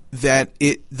that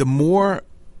the more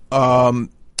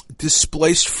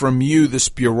displaced from you this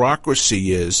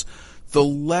bureaucracy is, the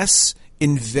less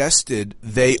invested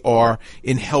they are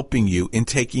in helping you, in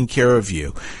taking care of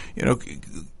you. You know,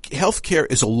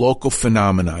 healthcare is a local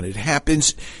phenomenon. It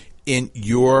happens in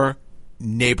your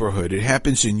neighborhood. It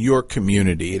happens in your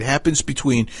community. It happens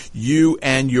between you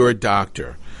and your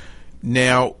doctor.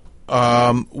 Now,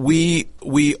 we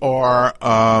are,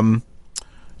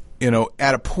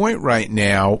 at a point right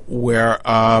now where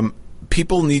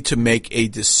people need to make a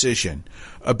decision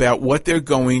about what they're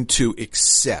going to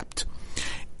accept.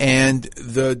 And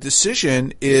the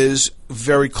decision is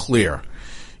very clear.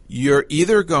 You're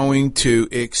either going to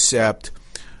accept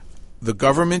the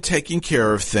government taking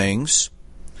care of things,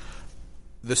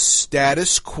 the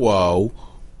status quo,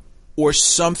 or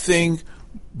something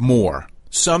more,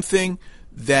 something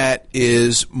that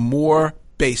is more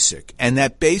basic. And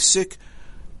that basic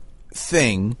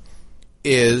thing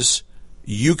is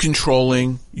you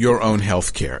controlling your own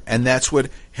health care. And that's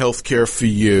what healthcare for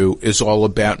you is all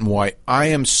about, and why I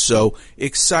am so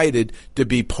excited to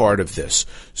be part of this.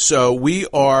 So we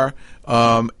are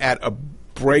at a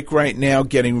break right now,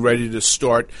 getting ready to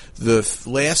start the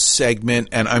last segment,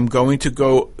 and I'm going to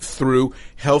go through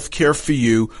healthcare for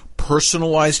you,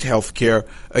 personalized healthcare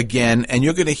again, and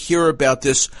you're going to hear about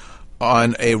this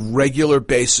on a regular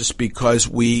basis, because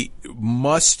we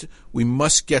must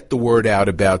get the word out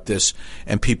about this,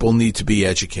 and people need to be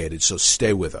educated. So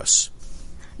stay with us.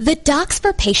 The Docs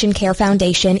for Patient Care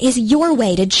Foundation is your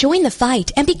way to join the fight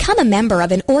and become a member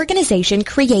of an organization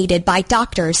created by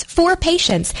doctors for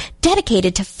patients,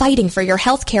 dedicated to fighting for your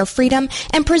healthcare freedom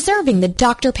and preserving the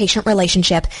doctor-patient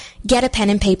relationship. Get a pen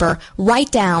and paper.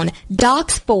 Write down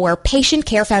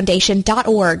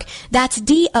docs4patientcarefoundation.org. That's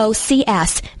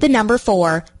DOCS, the number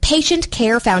 4,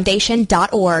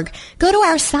 patientcarefoundation.org. Go to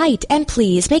our site and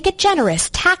please make a generous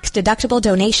tax-deductible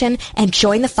donation and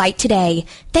join the fight today.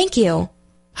 Thank you.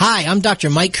 Hi, I'm Dr.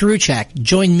 Mike Karuchak.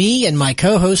 Join me and my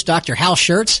co-host, Dr. Hal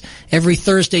Scherz, every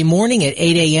Thursday morning at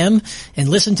 8 a.m. and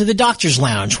listen to the Doctor's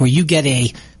Lounge, where you get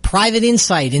a private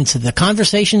insight into the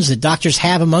conversations that doctors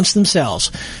have amongst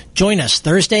themselves. Join us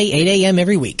Thursday, 8 a.m.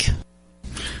 every week.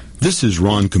 This is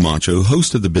Ron Camacho,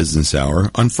 host of the Business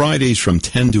Hour, on Fridays from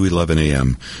 10 to 11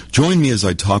 a.m. Join me as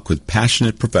I talk with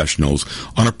passionate professionals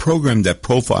on a program that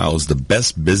profiles the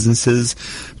best businesses,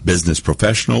 business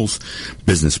professionals,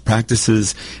 business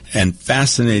practices, and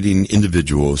fascinating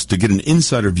individuals to get an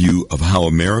insider view of how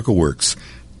America works.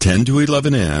 10 to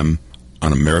 11 a.m.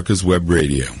 on America's Web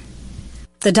Radio.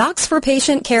 The Docs for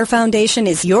Patient Care Foundation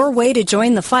is your way to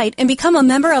join the fight and become a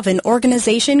member of an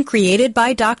organization created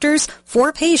by doctors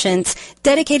for patients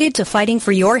dedicated to fighting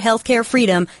for your healthcare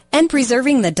freedom and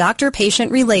preserving the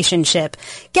doctor-patient relationship.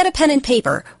 Get a pen and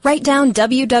paper. Write down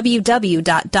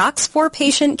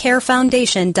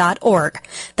www.docsforpatientcarefoundation.org.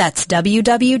 That's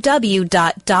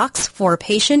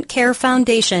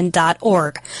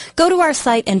www.docsforpatientcarefoundation.org. Go to our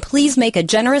site and please make a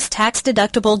generous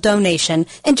tax-deductible donation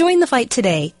and join the fight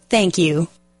today. Thank you.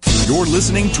 You're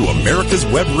listening to America's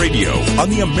Web Radio on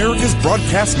the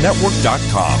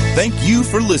AmericasBroadcastNetwork.com. Thank you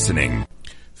for listening.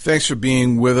 Thanks for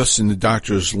being with us in the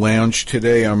Doctor's Lounge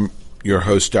today. I'm your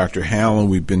host, Dr. Hal, and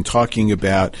we've been talking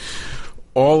about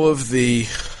all of the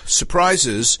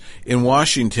surprises in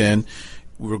Washington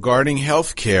regarding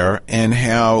health care and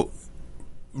how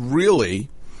really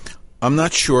I'm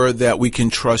not sure that we can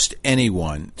trust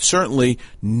anyone. Certainly,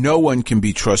 no one can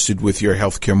be trusted with your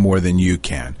health care more than you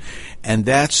can. And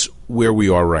that's where we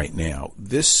are right now.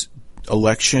 This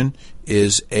election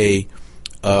is a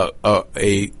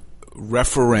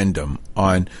referendum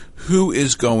on who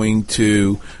is going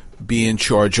to be in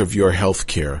charge of your health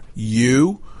care,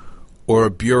 you or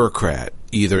a bureaucrat,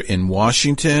 either in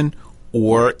Washington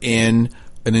or in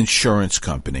an insurance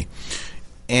company.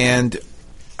 And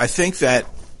I think that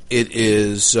it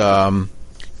is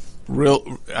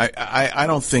real. I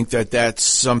don't think that that's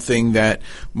something that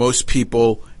most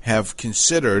people have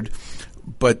considered,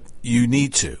 but you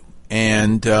need to.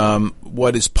 And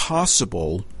what is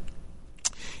possible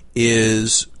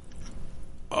is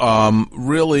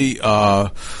really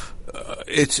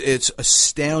it's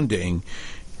astounding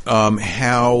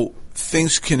how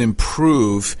things can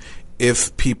improve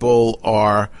if people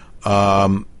are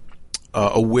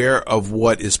aware of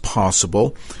what is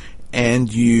possible,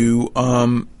 and you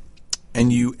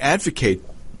advocate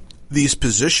these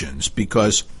positions,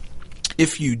 because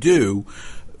if you do,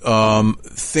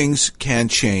 things can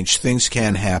change, things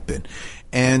can happen,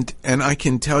 and I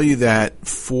can tell you that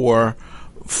for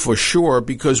sure,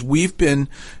 because we've been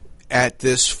at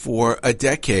this for a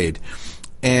decade,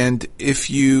 and if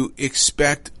you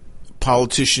expect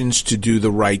politicians to do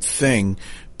the right thing,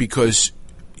 because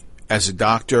as a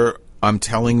doctor I'm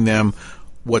telling them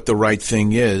what the right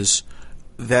thing is,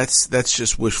 that's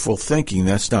just wishful thinking.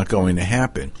 That's not going to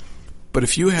happen. But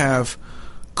if you have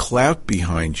clout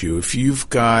behind you, if you've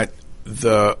got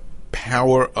the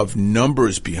power of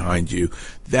numbers behind you,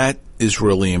 that is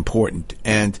really important.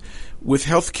 And with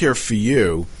Healthcare for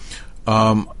You,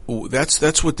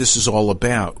 that's what this is all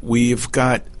about. We've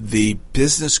got the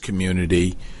business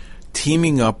community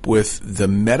teaming up with the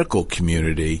medical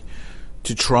community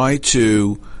to try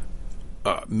to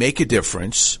make a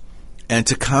difference and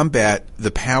to combat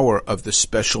the power of the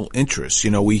special interests.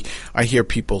 You know, I hear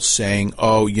people saying,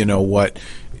 "Oh, you know what?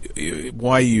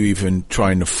 Why are you even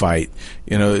trying to fight?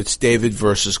 You know, it's David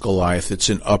versus Goliath. It's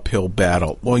an uphill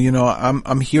battle." Well, you know,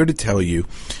 I'm here to tell you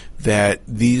that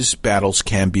these battles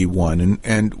can be won,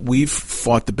 and we've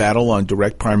fought the battle on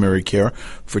direct primary care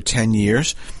for 10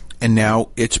 years, and now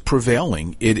it's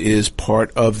prevailing. It is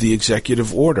part of the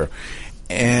executive order,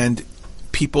 and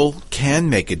people can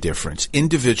make a difference.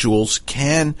 Individuals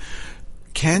can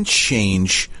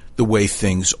change the way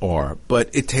things are, but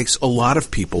it takes a lot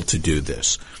of people to do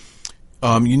this.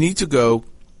 You need to go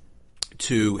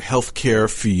to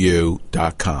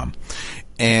healthcareforyou.com,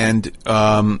 and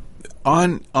on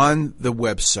the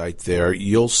website there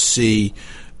you'll see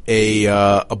a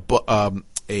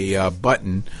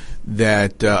button,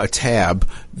 that a tab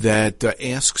that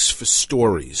asks for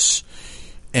stories.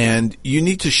 And you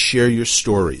need to share your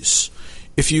stories.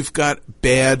 If you've got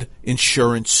bad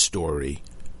insurance story,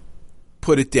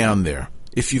 put it down there.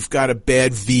 If you've got a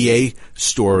bad VA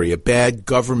story, a bad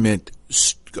government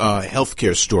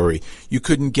healthcare story, you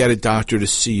couldn't get a doctor to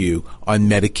see you on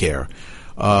Medicare.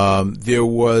 There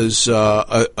was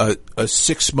a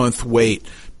 6-month wait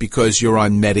because you're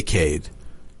on Medicaid.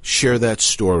 Share that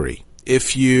story.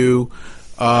 If you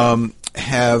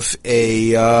have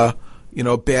a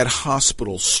bad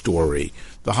hospital story.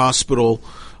 The hospital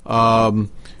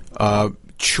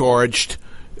charged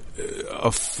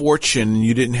a fortune and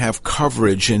you didn't have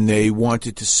coverage and they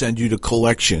wanted to send you to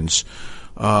collections,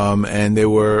 and they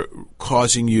were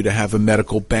causing you to have a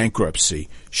medical bankruptcy,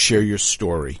 share your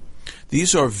story.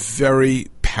 These are very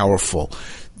powerful.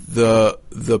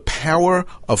 The power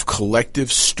of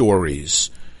collective stories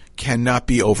cannot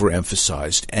be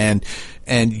overemphasized,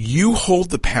 and you hold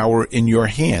the power in your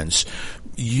hands.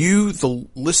 You, the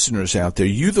listeners out there,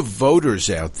 you, the voters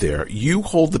out there, you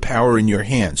hold the power in your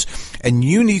hands, and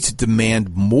you need to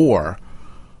demand more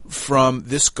from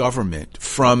this government,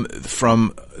 from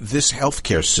this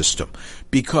healthcare system,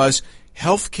 because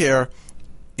healthcare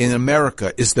in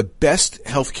America is the best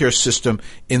healthcare system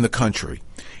in the country.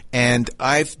 And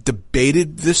I've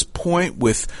debated this point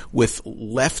with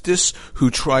leftists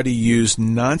who try to use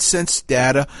nonsense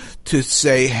data to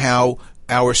say how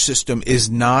our system is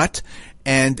not.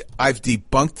 And I've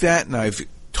debunked that, and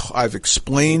I've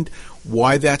explained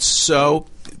why that's so.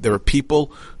 There are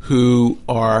people who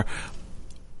are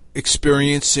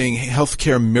experiencing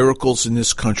healthcare miracles in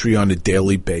this country on a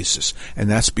daily basis,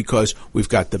 and that's because we've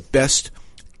got the best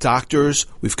doctors,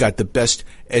 we've got the best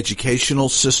educational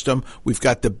system, we've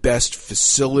got the best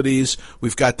facilities,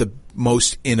 we've got the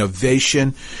most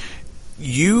innovation.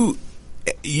 You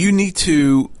need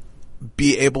to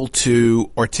be able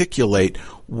to articulate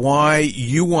why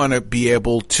you want to be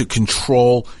able to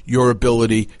control your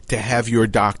ability to have your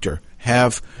doctor,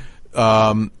 have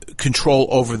control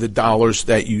over the dollars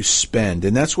that you spend.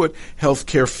 And that's what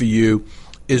healthcare for you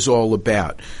is all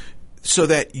about. So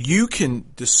that you can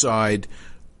decide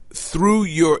through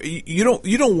you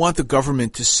don't want the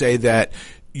government to say that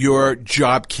your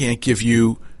job can't give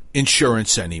you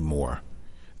insurance anymore.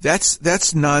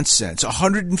 That's nonsense.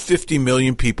 150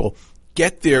 million people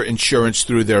get their insurance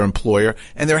through their employer,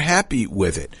 and they're happy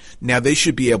with it. Now, they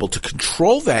should be able to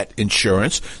control that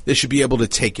insurance. They should be able to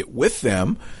take it with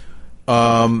them,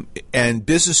 and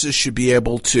businesses should be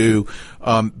able to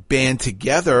band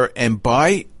together and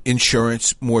buy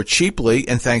insurance more cheaply,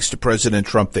 and thanks to President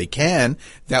Trump, they can.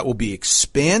 That will be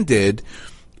expanded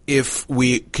if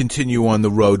we continue on the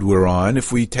road we're on.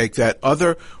 If we take that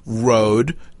other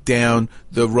road down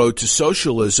the road to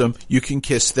socialism, you can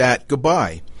kiss that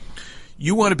goodbye.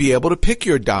 You want to be able to pick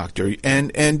your doctor,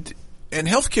 and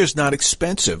healthcare is not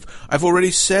expensive. I've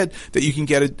already said that you can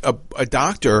get a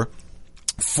doctor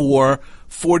for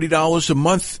 $40 a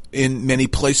month in many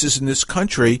places in this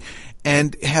country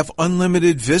and have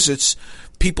unlimited visits.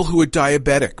 People who are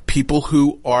diabetic, people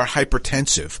who are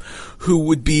hypertensive, who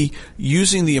would be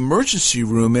using the emergency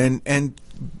room and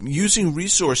using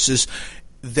resources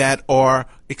that are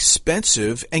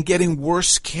expensive and getting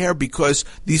worse care because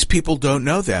these people don't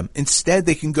know them. Instead,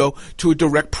 they can go to a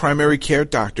direct primary care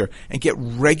doctor and get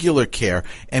regular care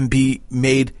and be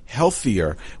made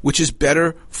healthier, which is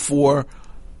better for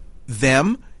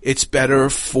them. It's better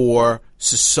for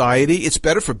society. It's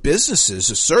better for businesses,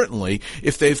 certainly,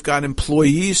 if they've got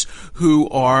employees who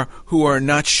are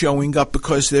not showing up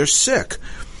because they're sick.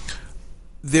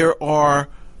 There are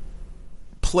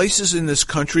places in this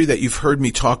country that you've heard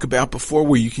me talk about before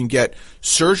where you can get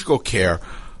surgical care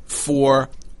for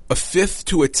a fifth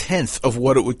to a tenth of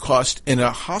what it would cost in a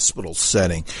hospital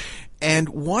setting. And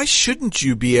why shouldn't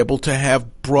you be able to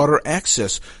have broader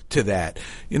access to that?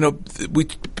 You know,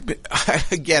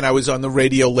 I was on the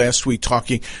radio last week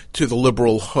talking to the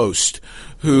liberal host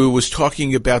who was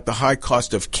talking about the high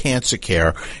cost of cancer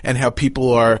care and how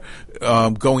people are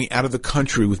going out of the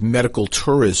country with medical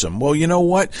tourism. Well, you know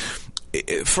what?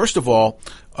 First of all,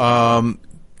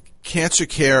 cancer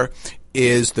care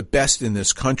is the best in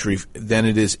this country than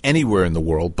it is anywhere in the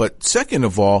world. But second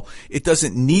of all, it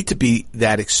doesn't need to be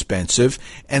that expensive.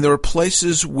 And there are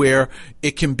places where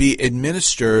it can be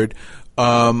administered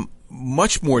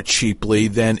much more cheaply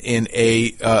than in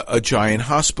a giant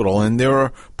hospital. And there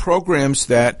are programs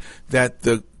that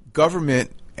the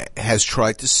government has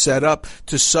tried to set up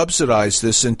to subsidize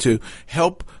this and to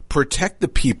help protect the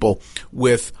people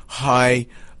with high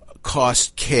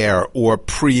cost care or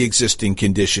pre-existing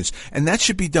conditions. And that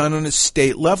should be done on a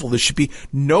state level. There should be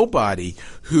nobody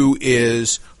who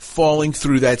is falling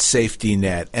through that safety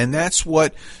net. And that's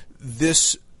what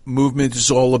this movement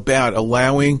is all about,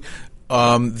 allowing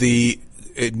the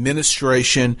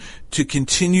administration to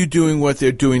continue doing what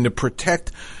they're doing to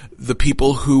protect the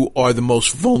people who are the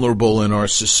most vulnerable in our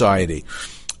society.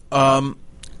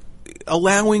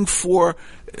 Allowing for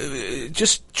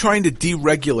just trying to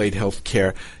deregulate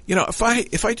healthcare. You know,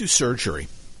 if I do surgery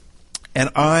and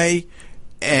I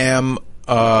am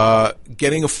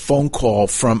getting a phone call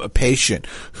from a patient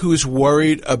who is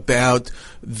worried about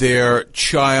their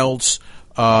child's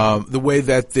the way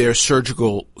that their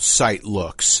surgical site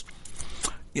looks,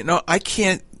 you know, I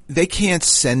can't they can't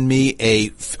send me a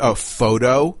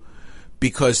photo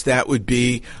because that would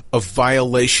be a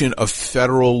violation of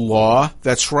federal law.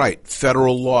 That's right,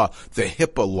 federal law, the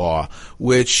HIPAA law,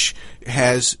 which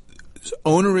has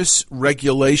onerous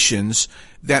regulations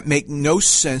that make no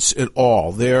sense at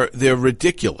all. They're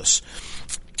ridiculous.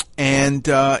 And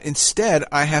instead,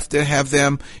 I have to have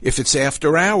them, if it's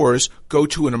after hours, go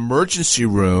to an emergency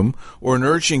room or an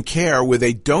urgent care where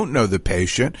they don't know the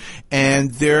patient,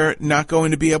 and they're not going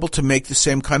to be able to make the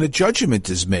same kind of judgment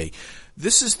as me.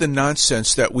 This is the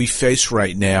nonsense that we face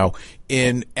right now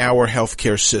in our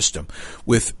healthcare system,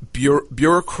 with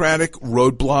bureaucratic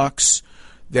roadblocks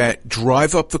that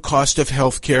drive up the cost of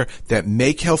healthcare, that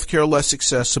make healthcare less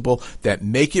accessible, that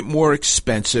make it more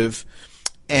expensive,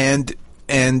 and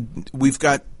we've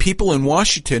got people in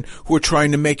Washington who are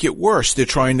trying to make it worse. They're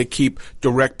trying to keep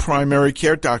direct primary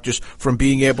care doctors from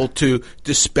being able to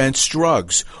dispense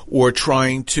drugs, or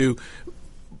trying to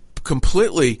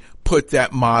completely put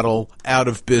that model out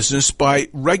of business by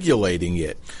regulating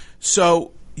it.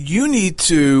 So you need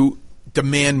to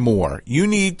demand more. You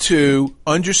need to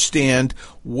understand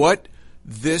what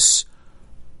this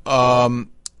healthcare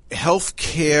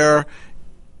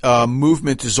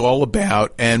movement is all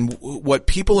about, and what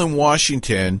people in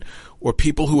Washington, or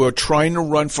people who are trying to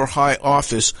run for high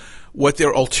office, what their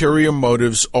ulterior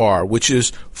motives are, which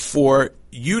is for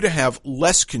you to have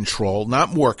less control,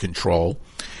 not more control,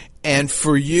 and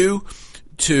for you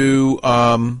to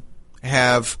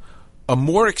have a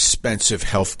more expensive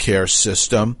healthcare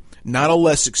system, not a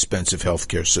less expensive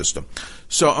healthcare system.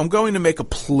 So I'm going to make a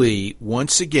plea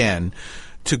once again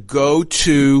to go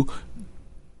to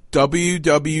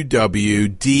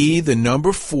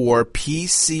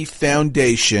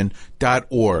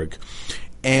www.d4pcfoundation.org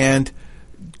and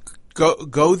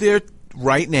go there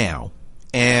right now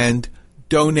and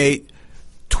donate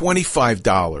 $25,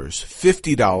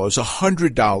 $50,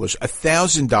 $100,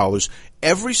 $1,000.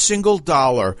 Every single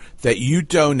dollar that you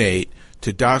donate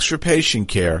to Docs for Patient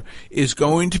Care is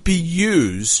going to be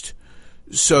used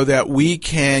so that we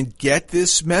can get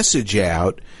this message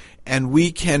out, and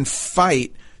we can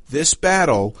fight this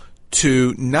battle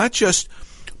to not just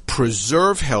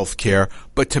preserve healthcare,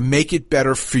 but to make it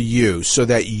better for you, so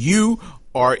that you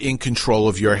are in control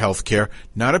of your healthcare,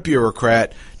 not a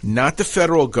bureaucrat, not the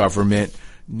federal government,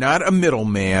 not a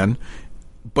middleman,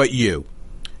 but you.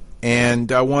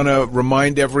 And I want to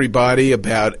remind everybody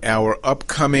about our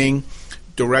upcoming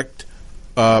direct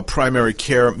primary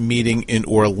care meeting in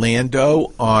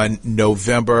Orlando on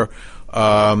November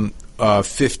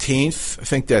 15th. I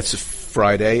think that's a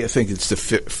Friday. I think it's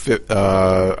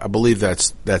the I believe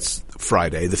that's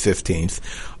Friday, the 15th.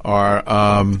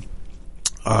 Our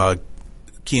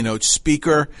keynote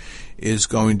speaker is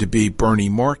going to be Bernie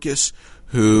Marcus,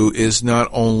 who is not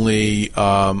only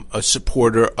a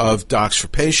supporter of Docs for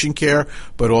Patient Care,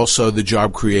 but also the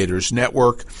Job Creators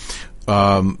Network,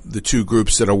 the two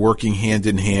groups that are working hand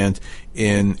in hand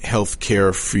in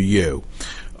healthcare for you.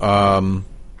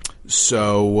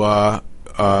 So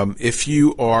if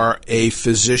you are a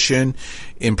physician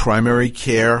in primary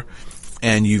care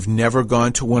and you've never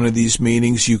gone to one of these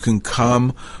meetings, you can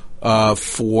come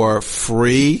for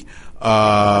free.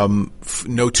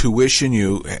 No tuition.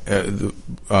 The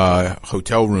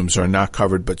hotel rooms are not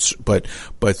covered, but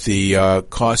the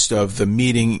cost of the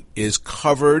meeting is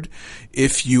covered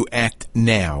if you act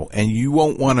now. And you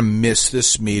won't want to miss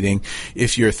this meeting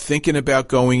if you're thinking about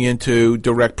going into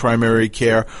direct primary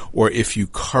care, or if you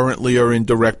currently are in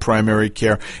direct primary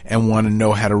care and want to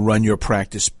know how to run your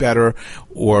practice better,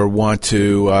 or want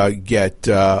to get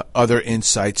other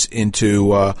insights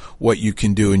into what you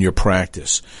can do in your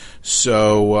practice.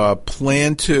 So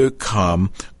plan to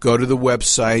come. Go to the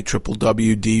website,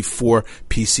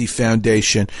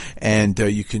 www.d4pcfoundation, and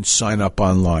you can sign up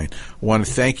online. I want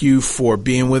to thank you for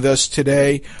being with us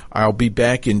today. I'll be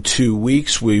back in 2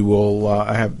 weeks. We will.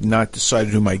 I have not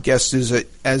decided who my guest is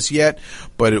as yet,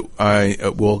 but I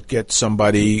will get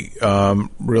somebody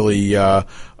really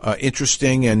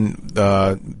interesting, and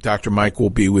Dr. Mike will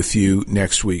be with you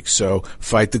next week. So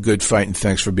fight the good fight, and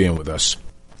thanks for being with us.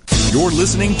 You're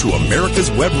listening to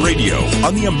America's Web Radio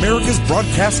on the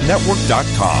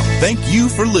AmericasBroadcastNetwork.com. Thank you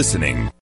for listening.